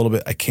clean for a little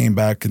bit. I came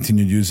back,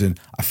 continued using.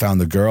 I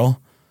found a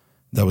girl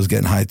that was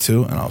getting high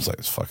too, and I was like,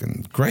 it's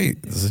fucking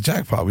great. This is a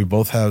jackpot. We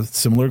both have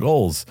similar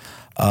goals.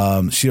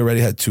 She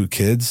already had 2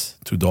 kids,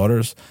 2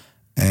 daughters,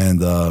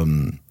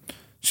 and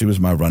she was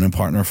my running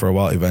partner for a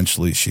while.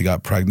 Eventually, she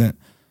got pregnant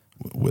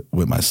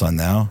with my son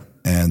now.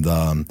 And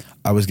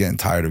I was getting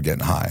tired of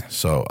getting high.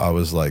 So I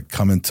was like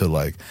coming to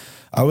like,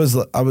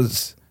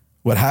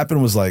 what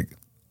happened was like,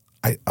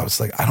 I was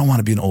like, I don't want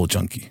to be an old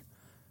junkie.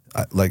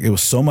 Like it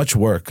was so much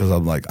work because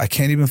I'm like, I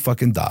can't even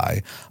fucking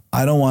die.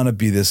 I don't want to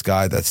be this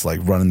guy that's like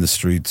running the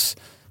streets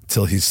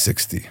till he's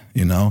 60,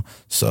 you know?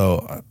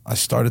 So I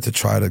started to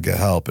try to get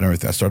help and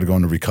everything. I started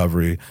going to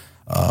recovery,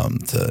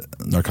 to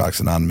Narcotics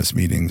Anonymous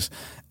meetings.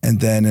 And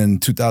then in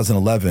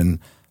 2011,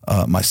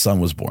 my son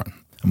was born.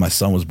 And my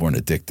son was born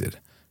addicted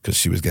because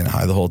she was getting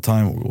high the whole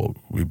time.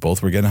 We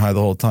both were getting high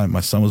the whole time.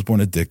 My son was born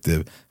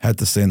addictive, had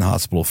to stay in the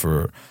hospital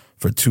for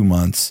 2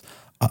 months.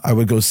 I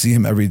would go see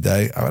him every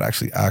day. I would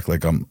actually act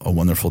like I'm a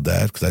wonderful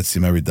dad because I'd see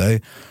him every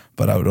day.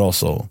 But I would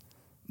also,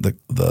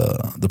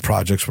 the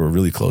projects were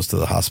really close to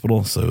the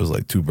hospital. So it was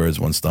like 2 birds,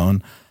 1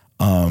 stone.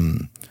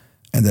 And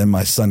then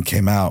my son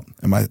came out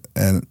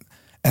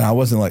and I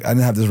wasn't like, I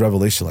didn't have this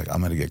revelation like I'm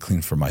going to get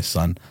clean for my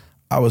son.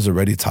 I was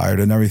already tired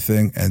and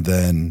everything. And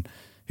then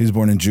he was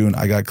born in June.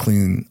 I got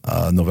clean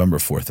November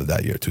 4th of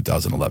that year,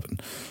 2011.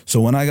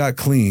 So when I got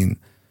clean,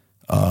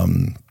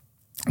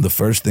 the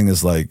first thing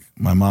is like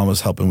my mom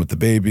was helping with the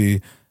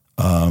baby.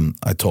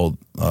 I told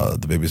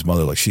the baby's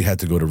mother like she had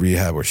to go to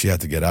rehab or she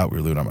had to get out. We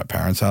were living at my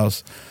parents'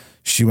 house.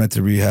 She went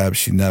to rehab.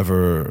 She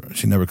never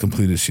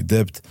completed. She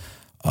dipped.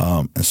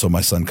 And so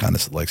my son kind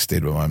of like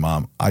stayed with my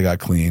mom. I got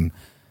clean.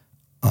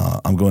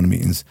 I'm going to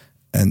meetings.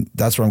 And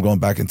that's where I'm going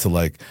back into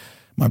like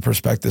my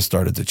perspective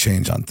started to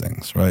change on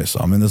things, right? So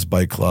I'm in this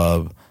bike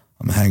club.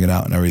 I'm hanging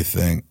out and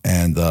everything.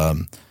 And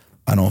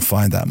I don't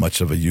find that much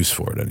of a use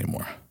for it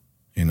anymore.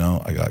 You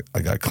know,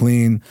 I got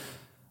clean.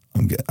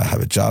 I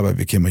have a job. I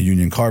became a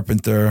union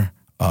carpenter.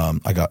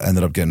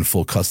 Ended up getting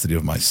full custody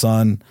of my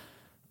son.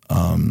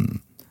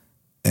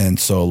 And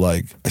so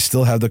like I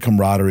still have the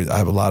camaraderie. I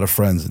have a lot of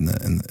friends in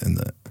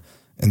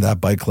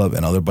that bike club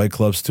and other bike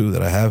clubs too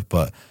that I have.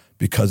 But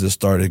because it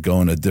started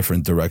going a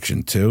different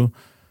direction too,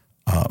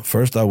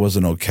 first I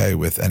wasn't okay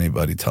with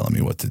anybody telling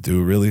me what to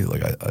do. Really,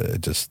 like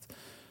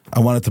I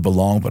wanted to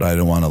belong, but I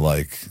didn't want to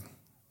like,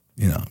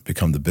 you know,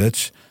 become the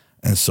bitch.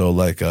 And so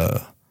like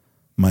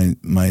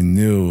my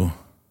new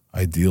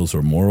ideals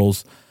or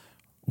morals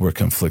were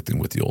conflicting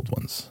with the old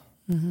ones.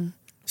 Mm-hmm.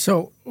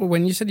 So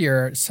when you said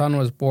your son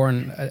was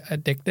born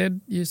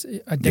addicted,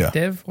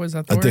 addictive, yeah. Was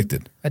that the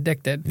addicted. Word?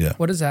 Addicted. Yeah.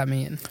 What does that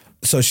mean?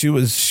 So she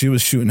was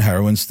shooting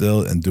heroin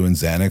still and doing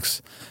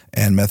Xanax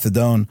and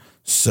methadone.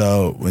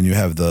 So when you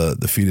have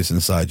the fetus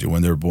inside you,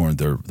 when they're born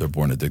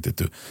born addicted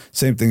to.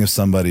 Same thing if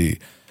somebody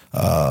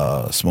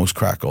smokes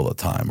crack all the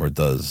time or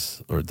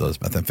does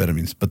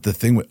methamphetamines. But the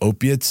thing with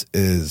opiates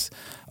is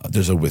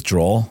there's a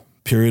withdrawal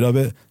period of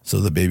it. So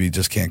the baby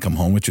just can't come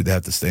home with you. They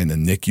have to stay in the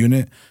NIC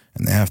unit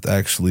and they have to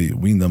actually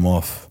wean them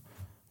off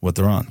what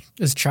they're on.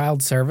 Is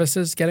child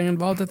services getting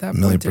involved at that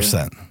point?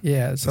 1,000,000%.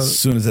 Yeah. So as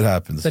soon as it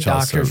happens, the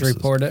child doctors services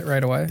report it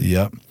right away?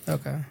 Yep.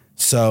 Okay.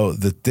 So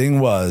the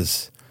thing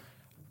was,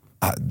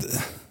 I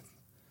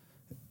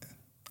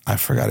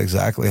forgot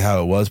exactly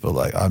how it was, but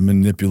like I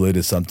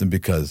manipulated something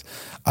because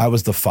I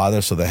was the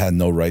father, so they had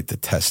no right to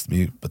test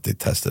me, but they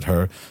tested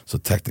her. So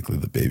technically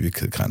the baby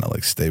could kind of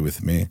like stay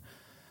with me.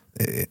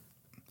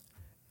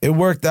 It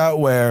worked out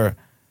where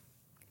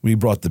we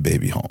brought the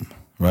baby home,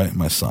 right?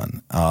 My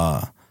son.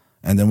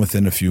 And then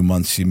within a few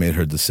months, she made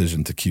her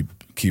decision to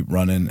keep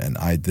running, and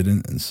I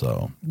didn't. And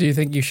so, do you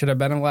think you should have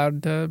been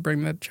allowed to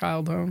bring the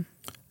child home?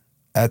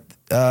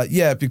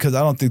 Yeah, because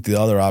I don't think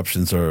the other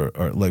options are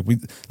like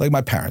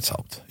my parents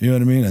helped. You know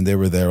what I mean? And they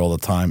were there all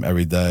the time,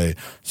 every day.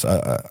 So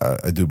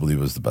I do believe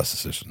it was the best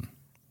decision.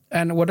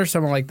 And what are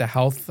some of like the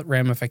health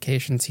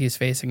ramifications he's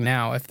facing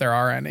now, if there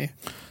are any?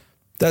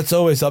 That's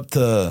always up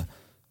to,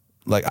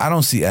 like, I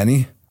don't see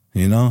any.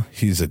 You know,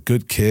 he's a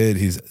good kid.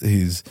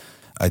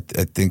 I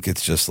think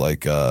it's just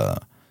like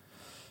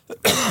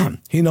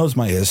he knows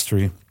my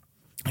history.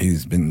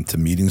 He's been to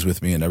meetings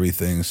with me and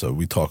everything, so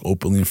we talk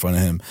openly in front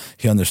of him.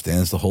 He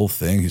understands the whole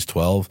thing. He's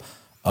 12.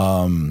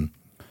 I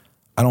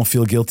don't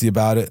feel guilty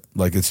about it.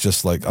 Like, it's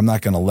just like I'm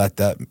not going to let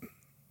that,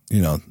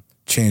 you know,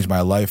 change my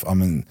life.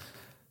 I'm in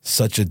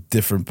such a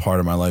different part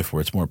of my life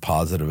where it's more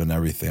positive and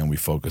everything. We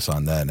focus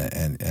on that,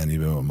 and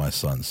even with my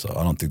son. So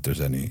I don't think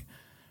there's any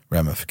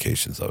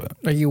ramifications of it.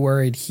 Are you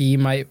worried he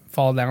might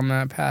fall down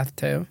that path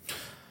too?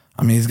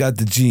 I mean, he's got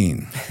the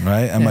gene,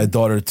 right? And my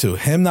daughter too.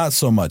 Him, not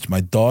so much. My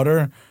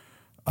daughter,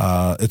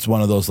 it's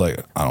one of those like,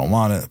 I don't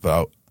want it,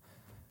 but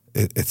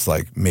it's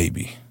like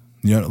maybe.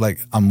 You know, like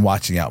I'm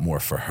watching out more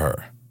for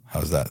her.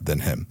 How's that?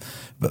 Than him.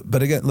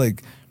 But again,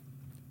 like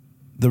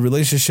the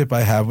relationship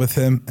I have with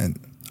him, and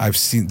I've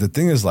seen, the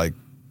thing is like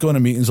going to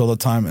meetings all the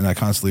time, and I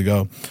constantly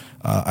go,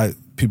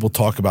 people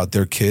talk about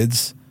their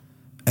kids,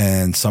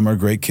 and some are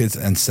great kids,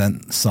 and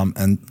some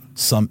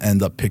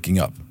end up picking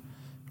up,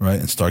 right,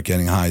 and start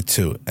getting high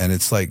too. And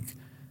it's like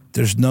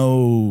there's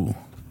no,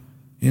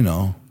 you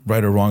know,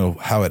 right or wrong of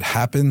how it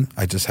happened.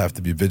 I just have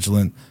to be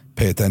vigilant,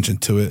 pay attention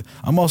to it.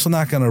 I'm also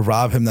not going to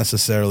rob him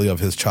necessarily of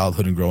his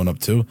childhood and growing up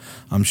too.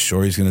 I'm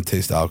sure he's going to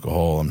taste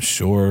alcohol.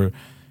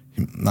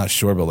 Not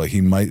sure, but like he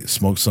might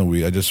smoke some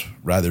weed. I just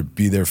rather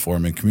be there for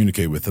him and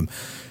communicate with him.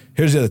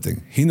 Here's the other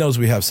thing. He knows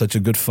we have such a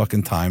good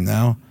fucking time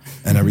now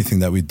and everything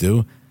that we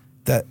do,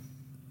 that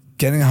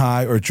getting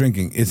high or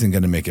drinking isn't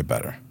going to make it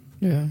better.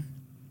 Yeah.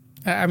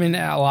 I mean,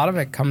 a lot of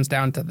it comes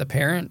down to the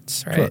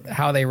parents, right? Sure.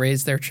 How they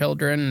raise their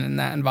children in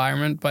that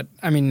environment. But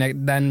I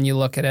mean, then you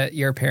look at it,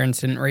 your parents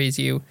didn't raise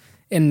you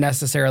in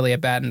necessarily a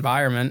bad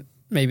environment.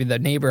 Maybe the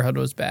neighborhood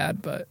was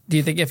bad, but do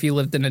you think if you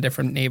lived in a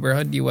different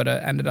neighborhood, you would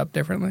have ended up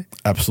differently?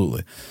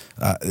 Absolutely.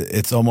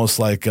 It's almost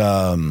like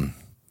A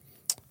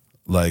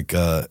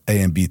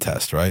and B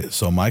test, right?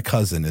 So my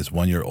cousin is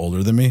 1 year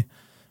older than me.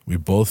 We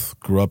both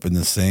grew up in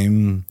the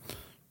same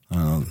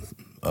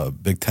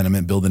big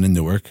tenement building in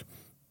Newark.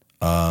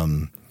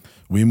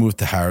 We moved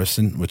to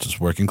Harrison, which is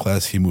working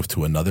class. He moved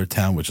to another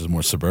town, which is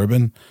more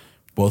suburban.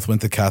 Both went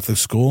to Catholic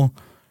school.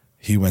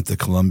 He went to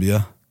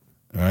Columbia,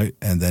 right?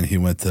 And then he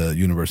went to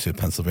University of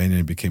Pennsylvania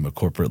and became a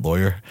corporate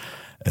lawyer.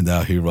 And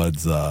now he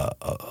runs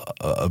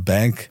a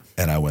bank,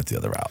 and I went the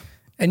other route.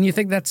 And you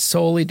think that's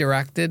solely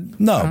directed?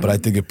 No, but I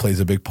think it plays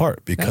a big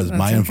part because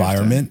my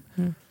environment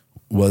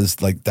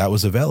was like that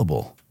was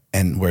available.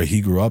 And where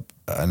he grew up,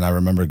 and I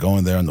remember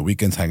going there on the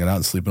weekends, hanging out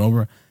and sleeping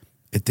over,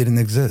 it didn't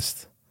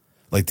exist.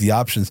 Like the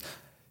options,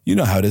 you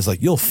know how it is,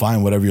 like you'll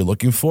find whatever you're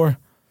looking for,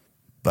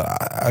 but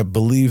I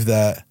believe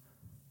that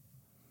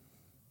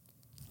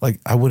like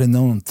I would have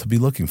known to be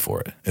looking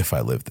for it if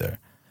I lived there.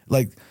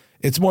 Like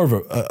it's more of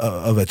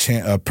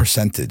a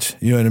percentage.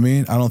 You know what I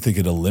mean? I don't think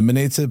it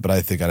eliminates it, but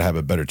I think I'd have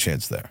a better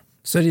chance there.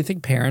 So do you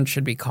think parents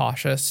should be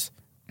cautious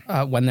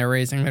when they're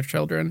raising their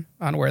children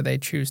on where they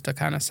choose to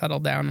kind of settle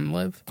down and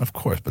live? Of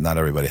course, but not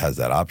everybody has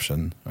that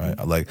option, right?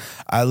 Like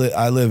I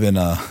live in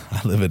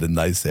a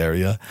nice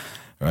area,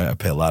 right? I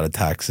pay a lot of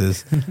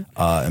taxes,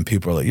 and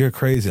people are like, "You're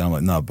crazy." And I'm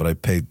like, "No, but I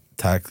pay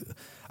tax."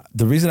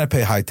 The reason I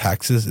pay high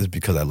taxes is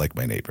because I like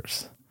my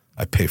neighbors.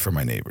 I pay for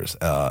my neighbors,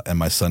 and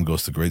my son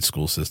goes to great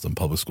school system,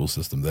 public school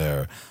system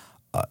there.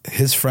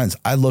 His friends,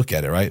 I look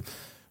at it, right?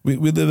 We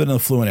live in an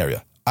affluent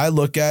area. I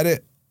look at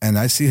it and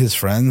I see his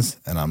friends,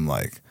 and I'm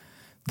like,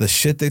 the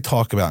shit they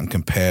talk about and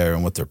compare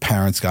and what their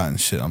parents got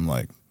and shit, I'm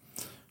like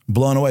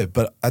blown away.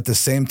 But at the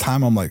same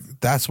time, I'm like,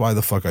 that's why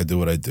the fuck I do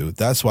what I do.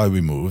 That's why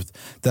we moved.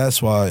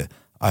 That's why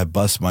I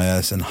bust my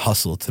ass and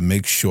hustle to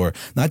make sure,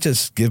 not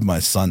just give my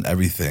son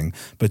everything,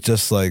 but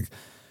just like,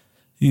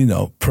 you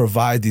know,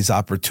 provide these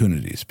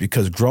opportunities.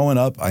 Because growing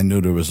up, I knew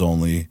there was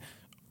only,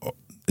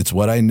 it's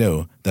what I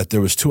knew, that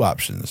there was two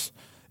options.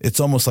 It's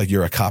almost like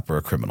you're a cop or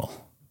a criminal,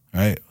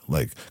 right?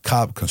 Like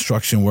cop,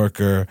 construction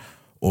worker,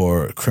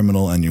 or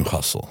criminal, and you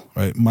hustle,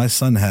 right? My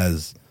son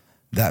has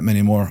that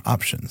many more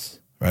options,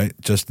 right?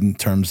 Just in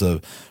terms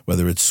of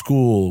whether it's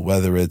school,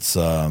 whether it's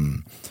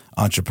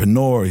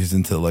entrepreneur, he's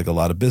into like a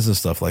lot of business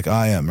stuff like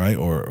I am, right?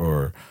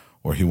 Or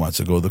he wants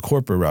to go the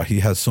corporate route. He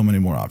has so many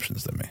more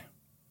options than me.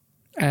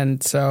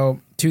 And so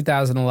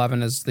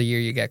 2011 is the year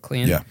you get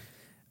clean. Yeah.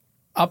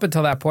 Up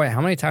until that point,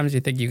 how many times do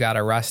you think you got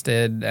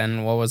arrested,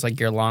 and what was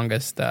like your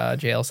longest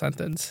jail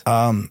sentence?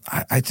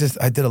 I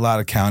did a lot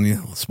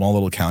of small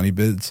little county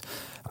bids.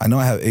 I know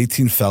I have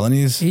 18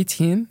 felonies.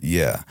 18?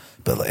 Yeah.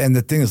 And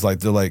the thing is like,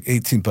 they're like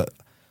 18, but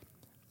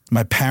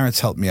my parents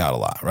helped me out a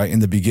lot, right? In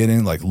the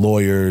beginning, like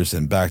lawyers,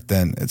 and back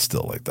then it's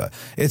still like that.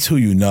 It's who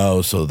you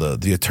know. So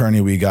the attorney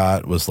we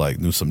got was like,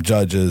 knew some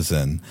judges,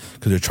 and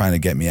because they're trying to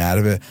get me out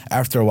of it.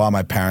 After a while,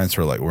 my parents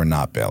were like, we're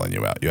not bailing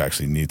you out. You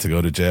actually need to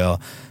go to jail.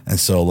 And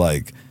so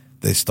like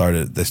they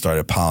started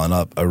piling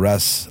up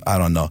arrests. I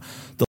don't know.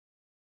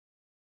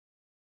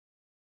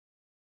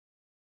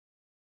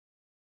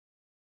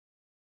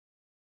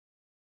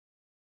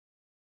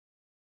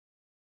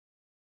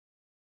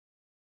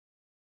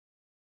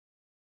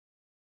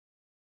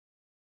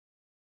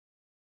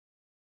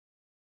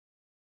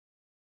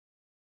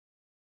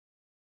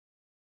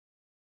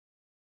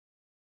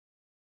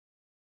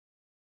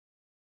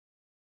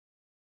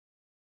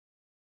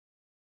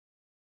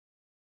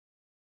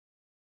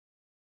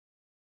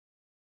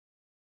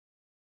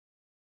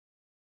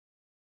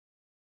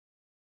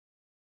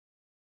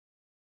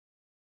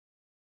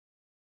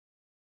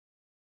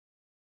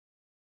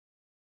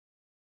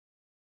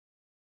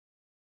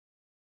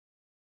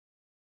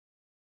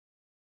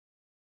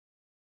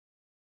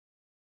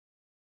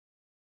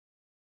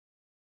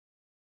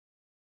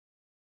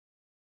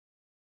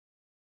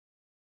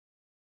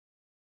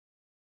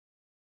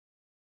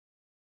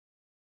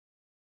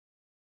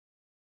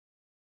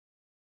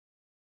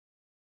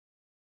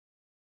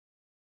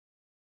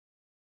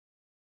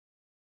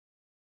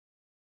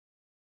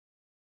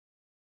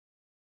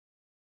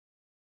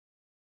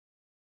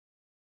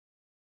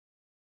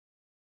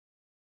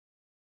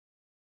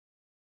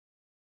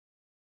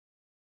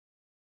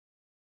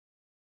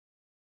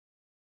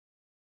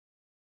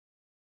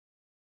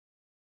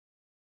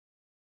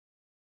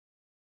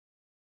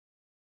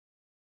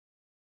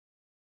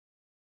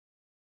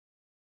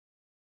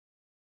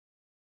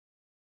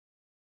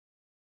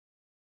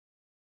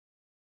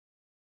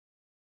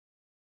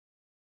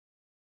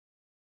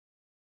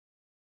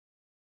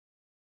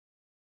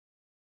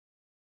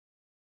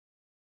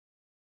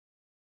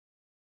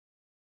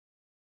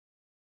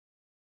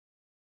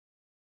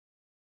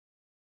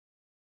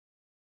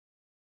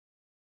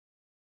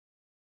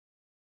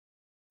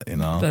 you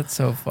know? That's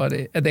so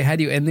funny. And they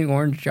had you in the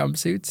orange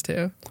jumpsuits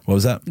too? What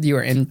was that? You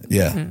were in...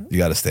 Yeah, you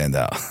got to stand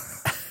out.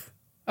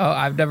 Oh,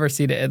 I've never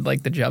seen it in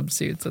like the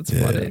jumpsuits. That's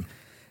Yeah. funny.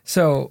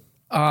 So,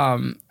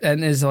 and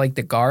is like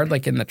the guard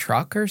like in the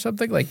truck or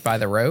something, like by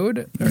the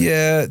road? Or?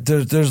 Yeah,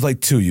 there's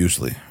like two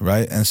usually,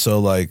 right? And so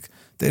like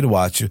they'd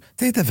watch you.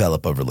 They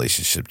develop a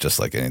relationship just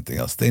like anything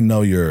else. They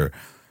know your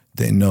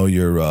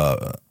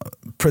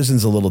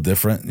prison's a little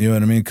different. You know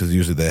what I mean? Because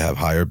usually they have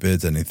higher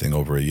bids, anything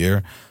over a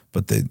year.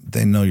 But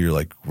they know you're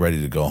like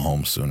ready to go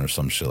home soon or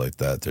some shit like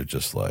that. They're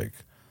just like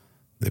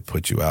they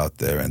put you out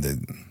there and they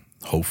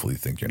hopefully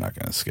think you're not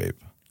going to escape.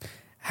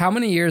 How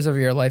many years of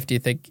your life do you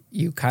think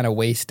you kind of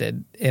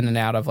wasted in and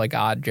out of like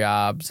odd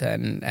jobs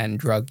and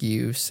drug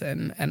use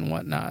and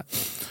whatnot?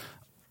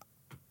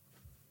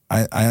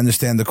 I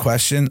understand the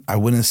question. I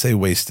wouldn't say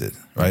wasted,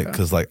 right?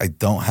 Because like I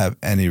don't have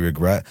any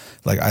regret.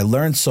 Like I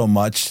learned so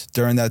much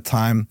during that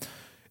time.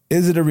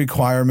 Is it a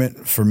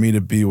requirement for me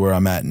to be where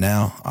I'm at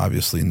now?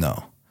 Obviously,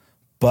 no.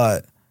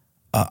 But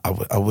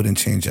I wouldn't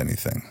change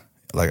anything.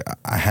 Like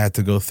I had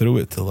to go through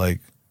it to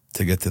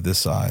get to this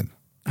side.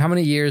 How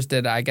many years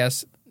did, I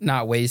guess,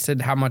 not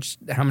wasted? How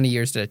many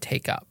years did it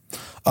take up?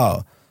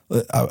 Oh,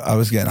 I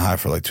was getting high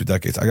for like 2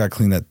 decades. I got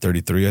clean at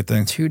 33, I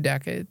think. 2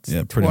 decades?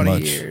 Yeah, pretty 20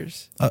 much.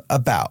 years.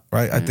 About,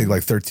 right? I think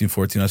like 13,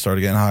 14, I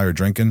started getting high or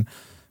drinking.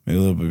 Maybe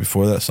a little bit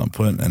before that, some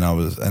point. And I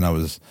was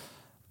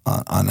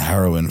on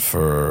heroin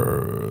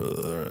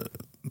for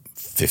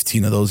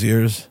 15 of those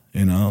years,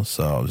 you know?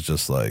 So I was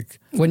just like...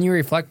 When you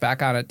reflect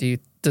back on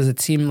it, does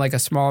it seem like a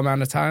small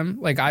amount of time?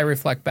 Like I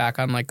reflect back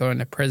on like going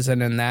to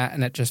prison and that,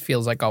 and it just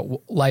feels like a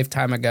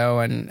lifetime ago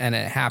and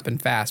it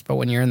happened fast. But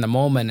when you're in the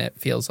moment, it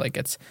feels like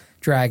it's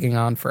dragging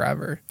on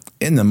forever.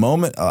 In the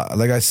moment,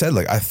 like I said,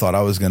 like I thought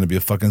I was going to be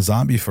a fucking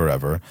zombie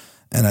forever.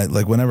 And I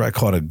like whenever I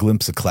caught a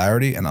glimpse of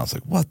clarity and I was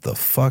like, what the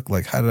fuck?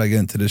 Like, how did I get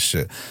into this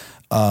shit?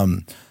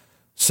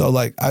 So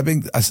like I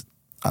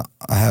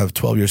have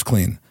 12 years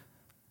clean.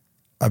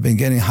 I've been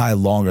getting high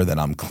longer than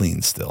I'm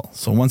clean still.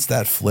 So once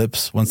that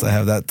flips, once I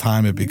have that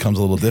time, it becomes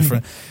a little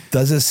different.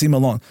 Does it seem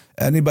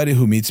anybody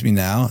who meets me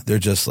now, they're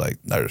just like,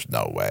 there's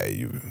no way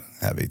you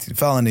have 18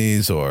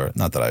 felonies, or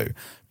not that I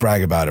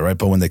brag about it, right?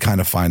 But when they kind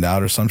of find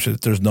out or some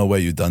shit, there's no way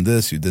you've done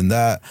this, you did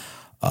that.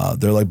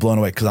 They're like blown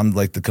away because I'm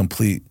like the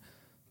complete,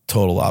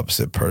 total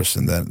opposite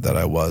person that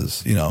I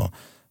was. You know,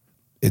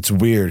 it's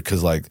weird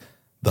because like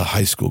the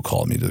high school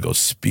called me to go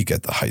speak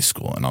at the high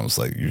school. And I was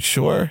like, you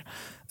sure?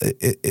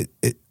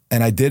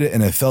 And I did it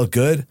and it felt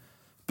good,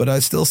 but I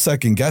still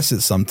second guess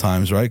it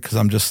sometimes, right? Because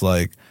I'm just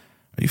like,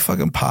 are you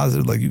fucking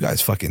positive? Like you guys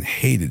fucking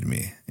hated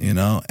me, you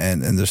know?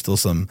 And there's still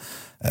some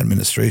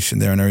administration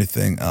there and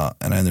everything.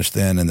 And I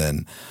understand. And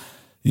then,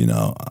 you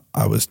know,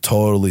 I was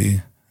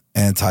totally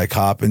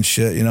anti-cop and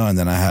shit, you know? And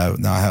then I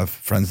have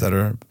friends that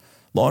are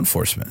law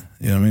enforcement.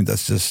 You know what I mean?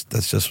 That's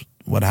just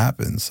what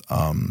happens.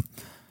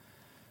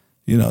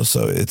 You know,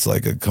 so it's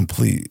like a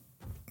complete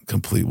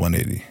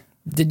 180.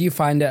 Did you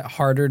find it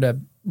harder to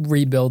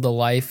rebuild a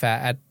life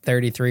at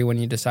 33 when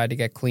you decide to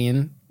get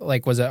clean?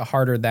 Like, was it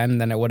harder then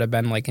than it would have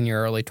been like in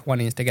your early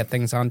 20s to get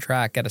things on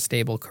track, get a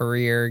stable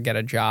career, get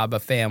a job, a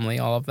family,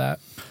 all of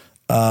that?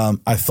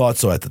 I thought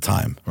so at the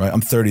time, right?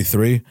 I'm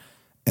 33.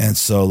 And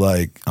so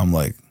like, I'm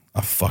like,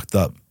 I fucked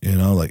up, you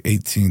know, like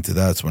 18 to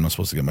that's when I'm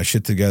supposed to get my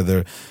shit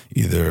together,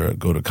 either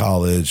go to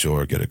college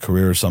or get a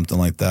career or something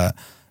like that.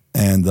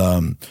 And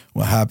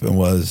what happened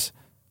was,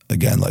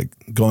 again, like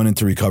going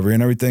into recovery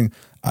and everything,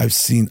 I've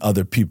seen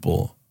other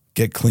people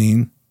get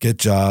clean, get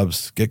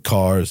jobs, get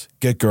cars,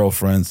 get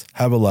girlfriends,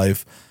 have a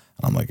life.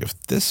 And I'm like, if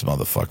this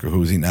motherfucker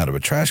who's eating out of a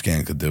trash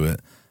can could do it,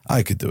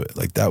 I could do it.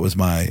 Like that was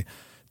my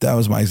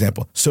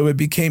example. So it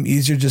became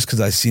easier just because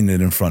I seen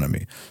it in front of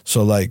me.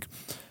 So like,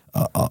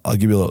 I'll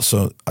give you a little.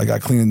 So I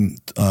got clean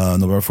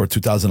November 4th,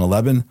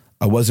 2011.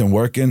 I wasn't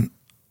working.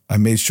 I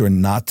made sure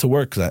not to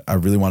work because I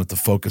really wanted to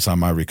focus on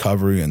my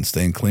recovery and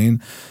staying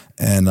clean.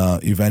 And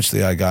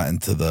eventually I got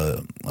into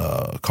the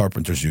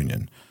Carpenters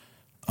Union.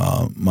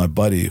 My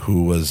buddy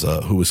who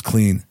was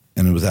clean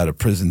and who was out of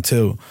prison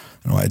too,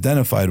 and who I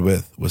identified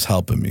with, was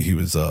helping me. He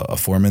was a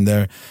foreman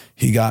there.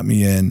 He got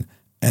me in,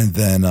 and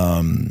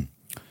then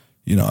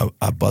you know,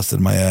 I busted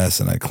my ass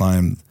and I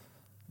climbed,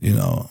 you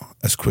know,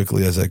 as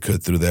quickly as I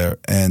could through there.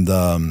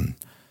 And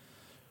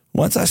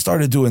once I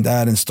started doing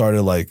that and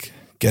started like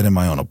getting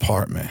my own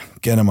apartment,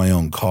 getting my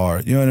own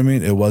car, you know what I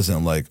mean? It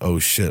wasn't like, oh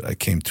shit, I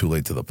came too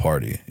late to the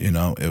party. You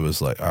know, it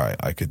was like, all right,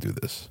 I could do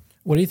this.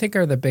 What do you think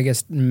are the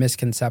biggest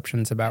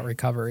misconceptions about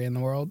recovery in the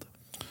world?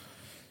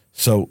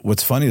 So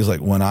what's funny is like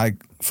when I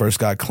first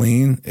got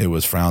clean, it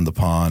was frowned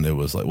upon. It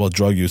was like, well,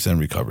 drug use and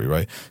recovery,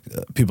 right?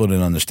 People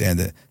didn't understand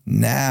it.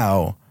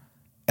 Now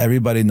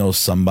everybody knows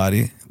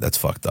somebody that's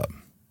fucked up.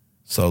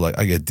 So like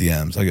I get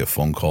DMs, I get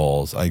phone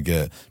calls, I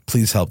get,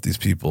 please help these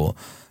people.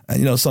 And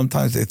you know,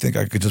 sometimes they think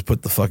I could just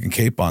put the fucking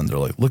cape on. They're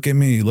like, look at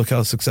me, look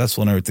how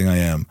successful and everything I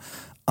am.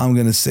 I'm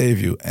going to save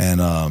you.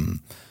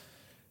 And,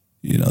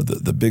 you know,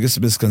 the biggest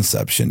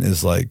misconception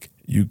is like,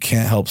 you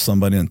can't help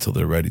somebody until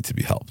they're ready to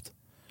be helped.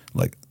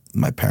 Like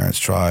my parents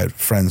tried,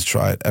 friends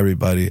tried,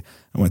 everybody.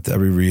 I went to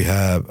every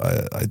rehab.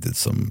 I did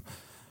some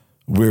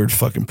weird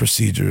fucking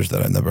procedures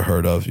that I never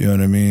heard of, you know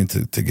what I mean,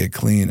 to get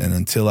clean. And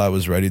until I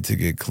was ready to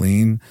get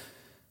clean,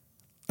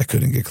 I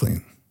couldn't get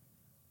clean.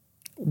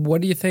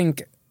 What do you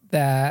think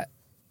that,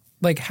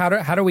 like, how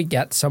do we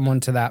get someone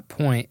to that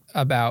point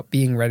about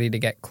being ready to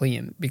get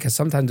clean? Because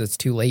sometimes it's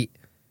too late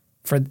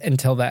for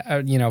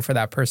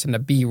that person to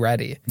be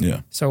ready.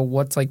 Yeah. So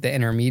what's like the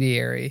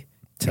intermediary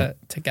to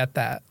get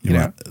that?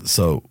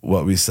 So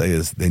what we say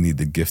is they need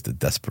the gift of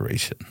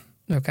desperation.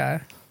 Okay.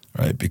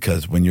 Right?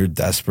 Because when you're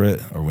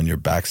desperate or when your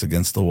back's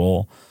against the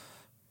wall,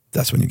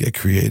 that's when you get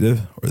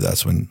creative, or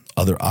that's when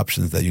other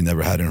options that you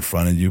never had in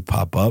front of you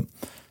pop up.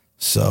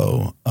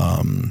 So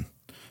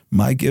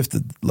my gift,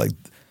 like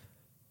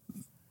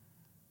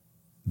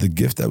the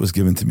gift that was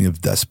given to me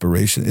of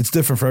desperation, it's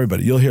different for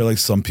everybody. You'll hear like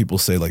some people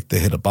say like they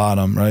hit a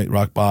bottom, right?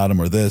 Rock bottom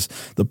or this.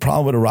 The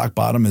problem with a rock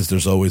bottom is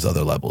there's always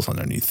other levels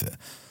underneath it.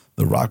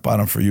 The rock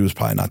bottom for you is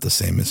probably not the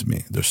same as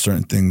me. There's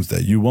certain things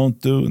that you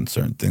won't do and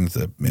certain things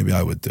that maybe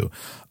I would do.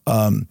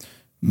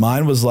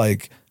 Mine was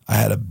like I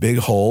had a big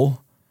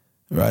hole,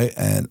 right?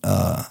 And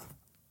I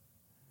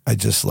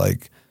just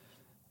like,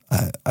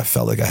 I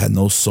felt like I had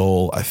no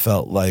soul. I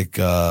felt like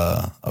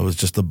I was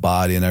just a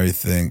body and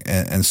everything.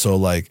 And so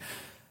like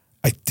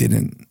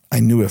I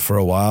knew it for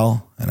a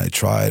while and I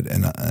tried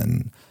and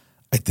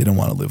I didn't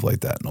want to live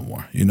like that no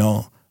more, you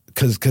know?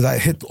 Because I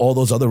hit all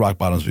those other rock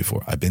bottoms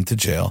before. I've been to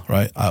jail,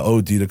 right? I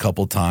OD'd a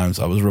couple times.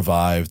 I was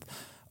revived.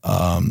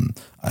 I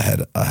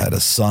had a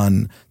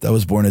son that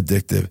was born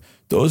addictive.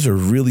 Those are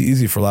really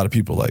easy for a lot of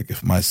people. Like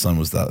if my son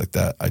was like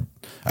that,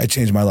 I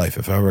changed my life.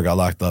 If I ever got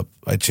locked up,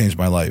 I changed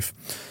my life.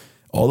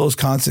 All those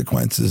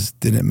consequences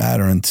didn't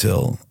matter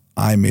until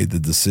I made the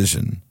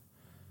decision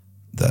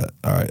that,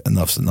 all right,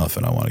 enough's enough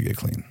and I want to get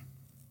clean.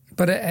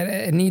 But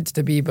it needs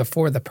to be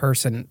before the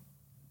person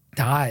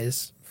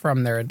dies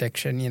from their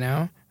addiction, you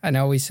know? I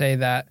know we say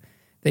that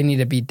they need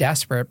to be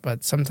desperate,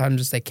 but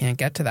sometimes they can't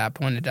get to that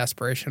point of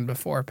desperation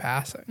before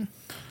passing.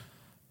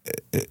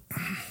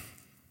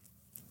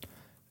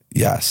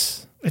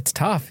 Yes. It's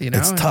tough, you know?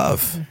 It's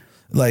tough.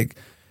 Like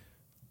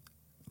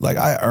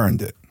I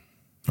earned it,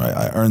 right?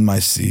 I earned my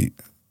seat.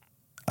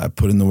 I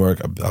put in the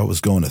work. I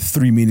was going to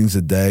 3 meetings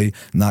a day,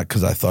 not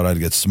because I thought I'd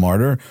get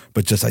smarter,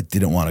 but just I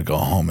didn't want to go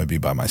home and be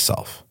by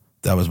myself.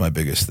 That was my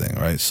biggest thing,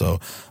 right? So,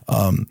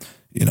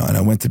 you know, and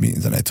I went to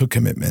meetings and I took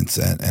commitments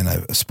and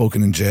I've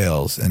spoken in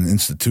jails and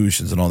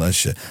institutions and all that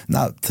shit.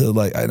 Not to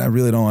like, and I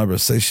really don't ever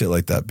say shit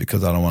like that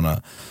because I don't want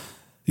to,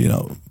 you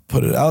know,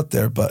 put it out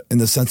there. But in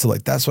the sense of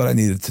like, that's what I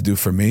needed to do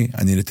for me.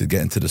 I needed to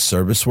get into the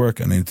service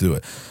work. I needed to do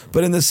it.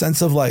 But in the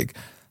sense of like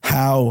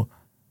how,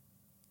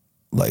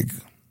 like,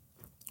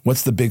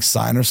 what's the big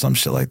sign or some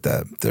shit like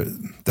that?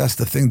 That's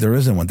the thing. There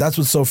isn't one. That's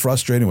what's so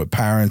frustrating with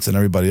parents and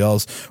everybody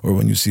else, or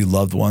when you see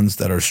loved ones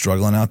that are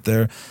struggling out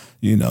there.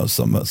 You know,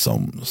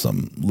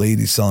 some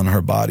lady selling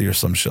her body or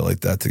some shit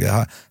like that to get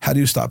high. How do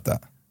you stop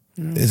that?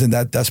 Isn't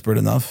that desperate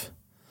enough?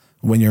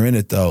 When you're in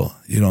it, though,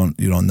 you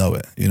don't know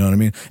it. You know what I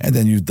mean? And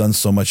then you've done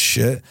so much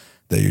shit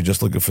that you're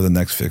just looking for the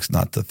next fix,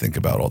 not to think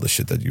about all the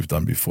shit that you've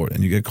done before,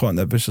 and you get caught in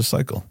that vicious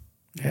cycle.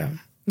 Yeah,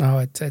 no,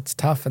 it's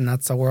tough, and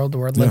that's the world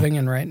we're living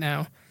in right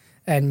now.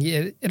 And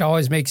it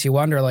always makes you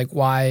wonder, like,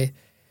 why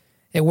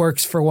it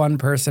works for one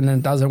person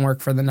and it doesn't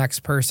work for the next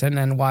person,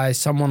 and why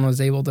someone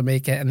was able to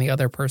make it and the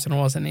other person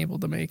wasn't able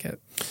to make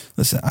it.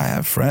 Listen, I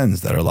have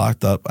friends that are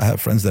locked up. I have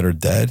friends that are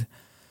dead.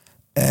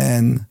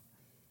 And,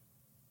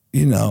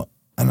 you know,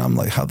 and I'm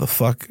like, how the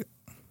fuck,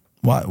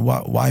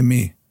 why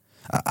me?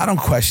 I don't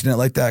question it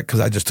like that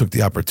because I just took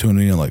the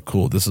opportunity and like,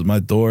 cool, this is my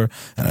door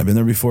and I've been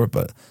there before.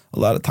 But a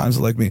lot of times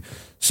they're like me.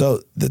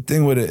 So the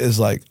thing with it is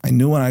like, I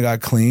knew when I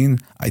got clean,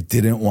 I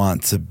didn't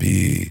want to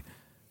be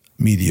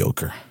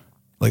mediocre.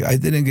 Like I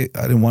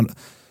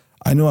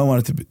knew I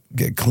wanted to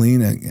get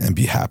clean and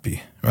be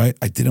happy, right?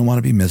 I didn't want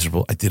to be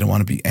miserable. I didn't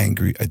want to be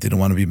angry. I didn't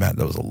want to be mad.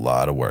 That was a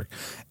lot of work.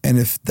 And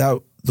if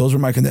those were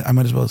my conditions, I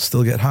might as well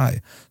still get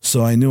high.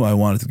 So I knew I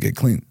wanted to get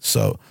clean.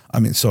 So I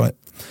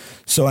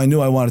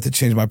knew I wanted to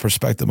change my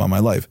perspective on my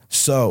life.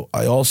 So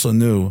I also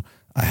knew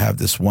I have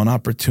this one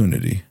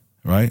opportunity,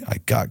 right? I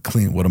got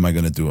clean. What am I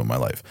going to do with my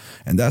life?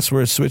 And that's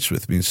where it switched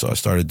with me. So I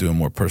started doing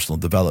more personal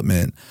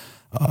development.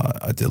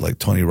 I did like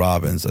Tony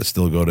Robbins. I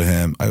still go to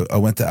him. I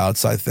went to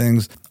outside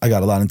things. I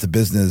got a lot into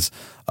business.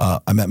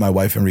 I met my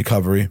wife in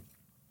recovery,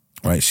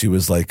 right? She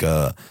was like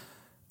a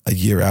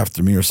year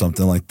after me or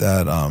something like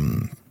that.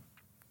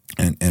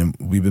 And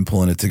we've been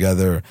pulling it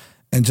together.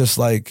 And just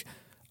like,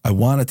 I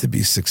wanted to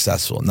be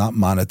successful, not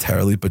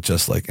monetarily, but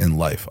just like in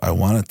life. I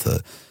wanted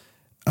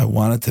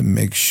to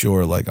make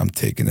sure like I'm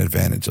taking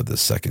advantage of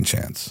this second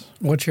chance.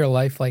 What's your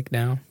life like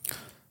now?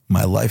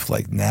 My life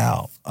like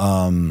now,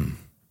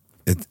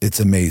 it's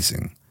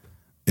amazing.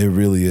 It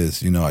really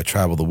is. You know, I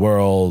travel the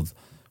world,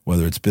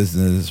 whether it's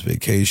business,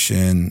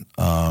 vacation.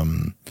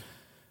 The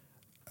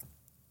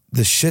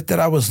shit that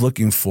I was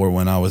looking for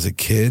when I was a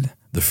kid,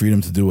 the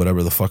freedom to do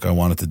whatever the fuck I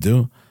wanted to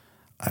do,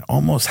 I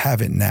almost have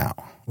it now.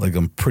 Like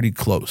I'm pretty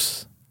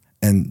close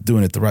and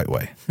doing it the right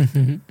way,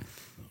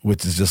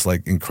 which is just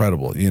like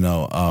incredible. You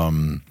know,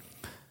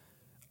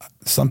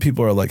 some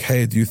people are like,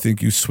 hey, do you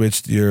think you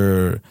switched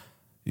your,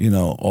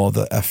 all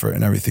the effort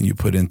and everything you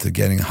put into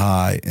getting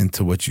high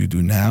into what you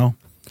do now?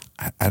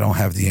 I don't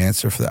have the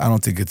answer for that. I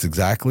don't think it's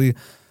exactly,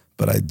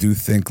 but I do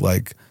think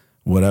like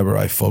whatever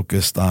I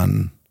focused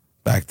on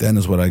back then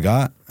is what I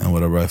got, and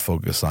whatever I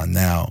focus on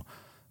now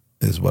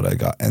is what I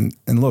got. And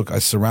look, I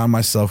surround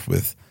myself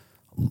with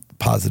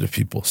positive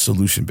people,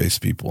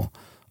 solution-based people,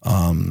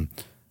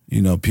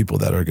 people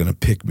that are going to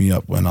pick me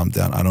up when I'm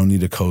down. I don't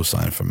need a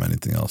cosign from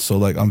anything else. So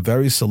like I'm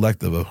very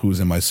selective of who's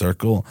in my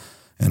circle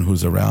and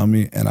who's around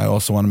me. And I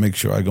also want to make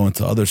sure I go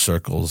into other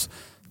circles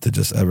to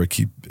just ever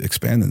keep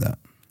expanding that.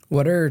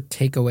 What are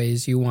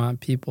takeaways you want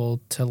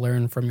people to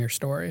learn from your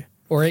story?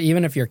 Or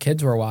even if your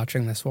kids were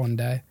watching this one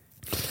day?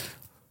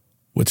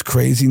 What's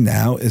crazy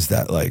now is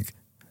that like,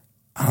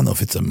 I don't know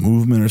if it's a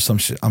movement or some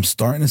shit. I'm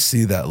starting to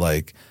see that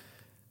like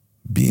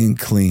being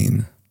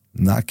clean,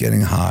 not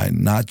getting high,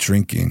 not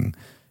drinking,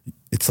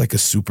 it's like a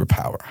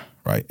superpower,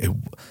 right?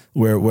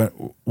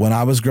 When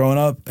I was growing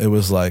up, it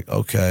was like,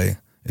 okay,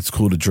 it's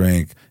cool to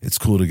drink, it's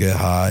cool to get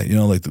high,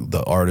 like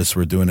the artists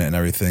were doing it and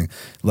everything.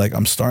 Like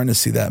I'm starting to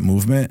see that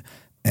movement,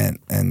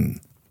 and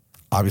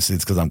obviously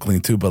it's because I'm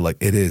clean too, but like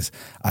it is.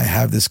 I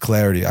have this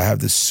clarity, I have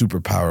this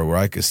superpower where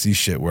I could see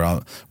shit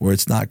where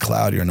it's not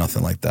cloudy or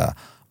nothing like that.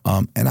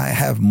 And I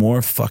have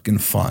more fucking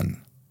fun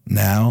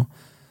now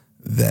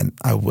than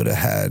I would have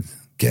had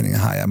getting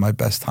high at my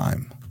best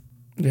time.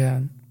 Yeah.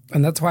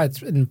 And that's why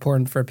it's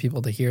important for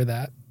people to hear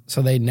that,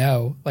 so they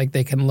know, like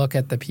they can look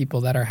at the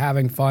people that are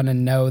having fun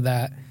and know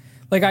that,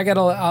 like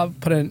I'll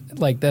put it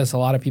like this. A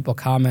lot of people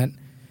comment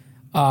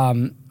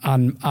on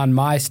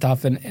my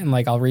stuff and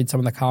like I'll read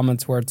some of the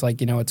comments where it's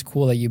like, it's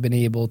cool that you've been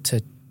able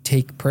to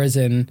take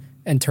prison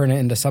and turn it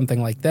into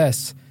something like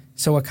this.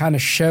 So it kind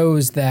of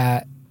shows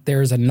that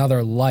there's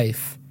another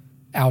life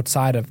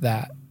outside of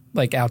that,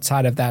 like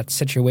outside of that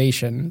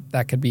situation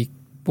that could be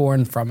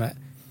born from it.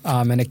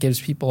 And it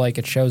gives people, like,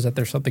 it shows that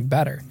there's something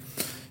better.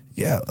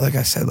 Yeah, like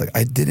I said, like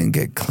I didn't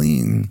get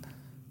clean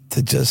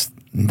to just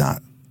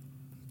not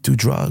do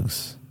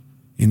drugs.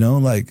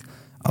 Like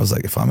I was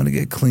like, if I'm gonna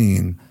get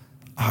clean,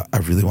 I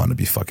really want to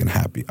be fucking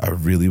happy. I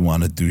really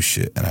want to do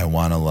shit, and I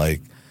want to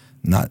like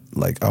not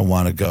like I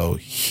want to go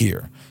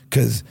here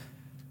because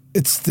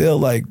it's still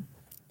like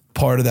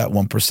part of that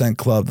 1%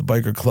 club, the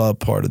biker club,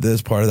 part of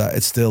this, part of that.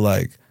 It's still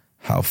like,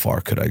 how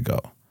far could I go,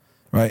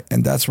 right?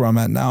 And that's where I'm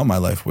at now in my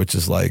life, which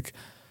is like.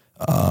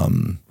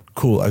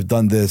 Cool, I've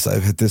done this,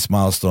 I've hit this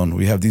milestone,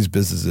 we have these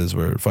businesses,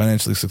 we're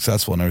financially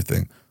successful and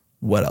everything.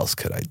 What else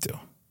could I do?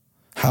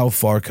 How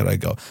far could I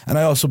go? And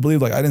I also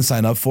believe, like, I didn't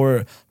sign up for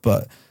it,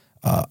 but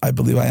I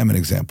believe I am an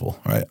example,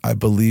 right? I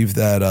believe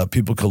that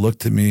people could look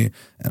to me,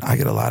 and I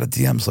get a lot of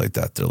DMs like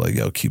that. They're like,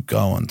 yo, keep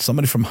going.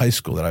 Somebody from high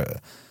school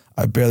that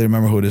I barely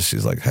remember who it is,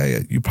 she's like,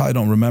 hey, you probably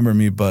don't remember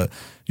me, but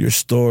your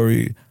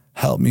story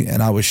helped me,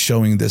 and I was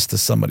showing this to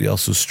somebody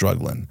else who's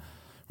struggling.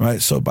 Right,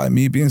 so by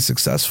me being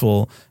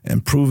successful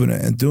and proving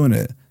it and doing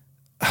it,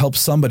 helps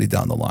somebody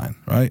down the line.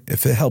 Right,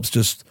 if it helps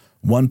just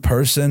one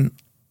person,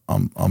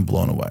 I'm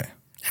blown away.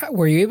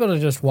 Were you able to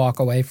just walk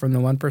away from the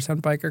 1%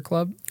 biker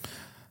club?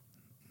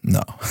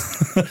 No.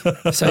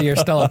 So you're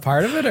still a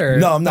part of it, or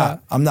no? I'm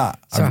not. I'm not.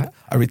 So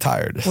I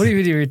retired. What do you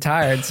mean you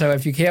retired? So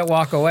if you can't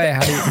walk away,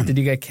 did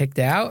you get kicked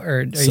out,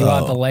 or are you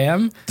out the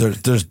lamb?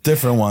 There's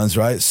different ones,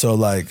 right? So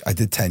like I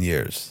did 10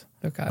 years.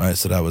 Okay. Right,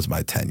 so that was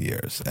my 10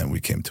 years, and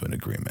we came to an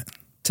agreement.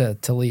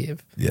 To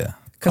leave. Yeah.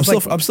 I'm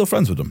still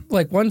friends with them.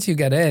 Like once you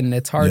get in,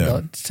 it's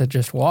hard to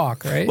just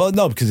walk, right? Well,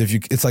 no, because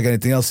it's like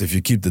anything else. If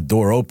you keep the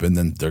door open,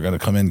 then they're gonna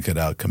come in, get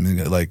out, come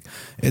in. Like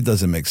it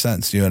doesn't make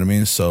sense. You know what I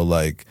mean? So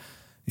like,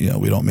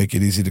 we don't make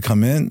it easy to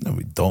come in, and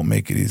we don't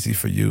make it easy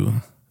for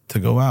you to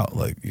go out.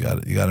 Like you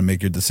got to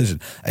make your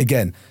decision.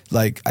 Again,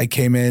 like I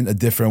came in a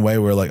different way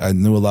where like I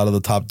knew a lot of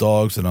the top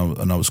dogs, and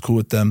I was cool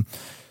with them.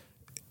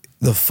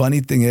 The funny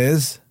thing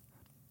is,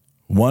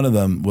 one of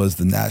them was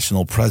the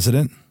national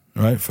president.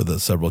 Right, for the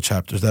several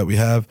chapters that we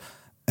have,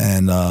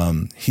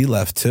 and he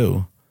left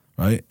too,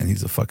 right? And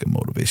he's a fucking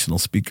motivational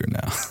speaker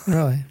now.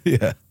 Really?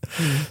 Yeah.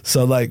 Mm-hmm.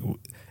 So like,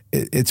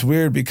 it's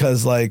weird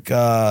because like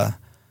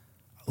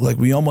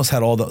we almost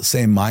had all the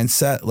same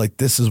mindset. Like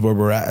this is where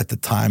we're at the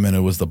time, and it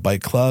was the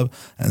bike club,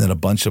 and then a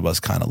bunch of us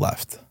kind of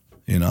left,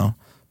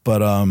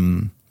 But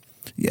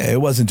yeah,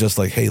 it wasn't just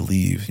like, hey,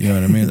 leave. You know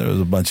what I mean? There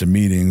was a bunch of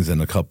meetings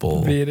and a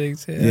couple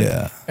meetings.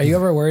 Yeah. Are you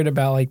ever worried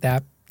about like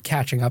that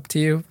catching up to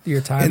you,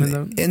 your time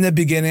in the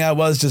beginning? I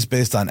was, just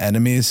based on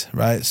enemies,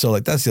 right? So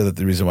like that's the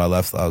reason why I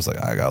left. I was like,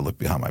 I gotta look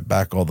behind my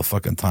back all the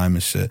fucking time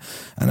and shit,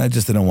 and I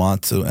just didn't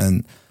want to.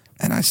 And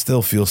I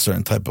still feel a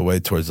certain type of way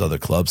towards other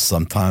clubs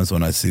sometimes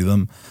when I see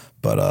them,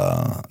 but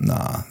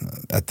nah.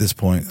 At this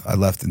point, I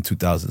left in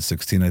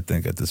 2016. I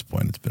think at this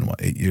point it's been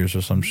 8 years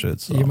or some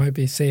shit. So you might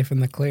be safe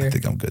in the clear. I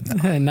think I'm good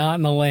now. Not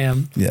in the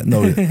lamb. Yeah,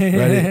 no,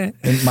 ready.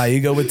 And my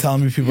ego would tell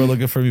me people are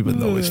looking for me, but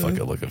nobody's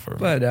fucking looking for me.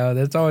 But no,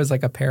 there's always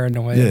like a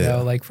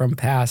paranoia, like from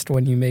past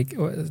when you make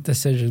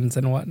decisions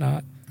and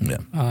whatnot. Yeah.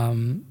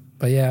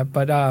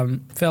 But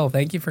Phil,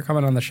 thank you for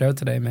coming on the show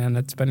today, man.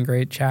 It's been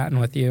great chatting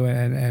with you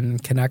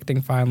and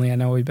connecting finally. I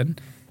know we've been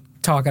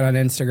talking on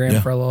Instagram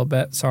Yeah. for a little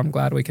bit, so I'm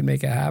glad we can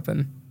make it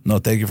happen. No,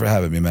 thank you for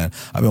having me, man.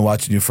 I've been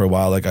watching you for a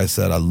while. Like I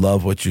said, I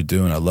love what you're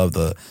doing. I love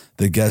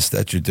the guests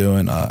that you're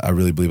doing. I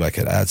really believe I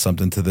could add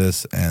something to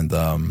this. And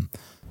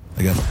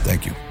again,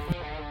 thank you.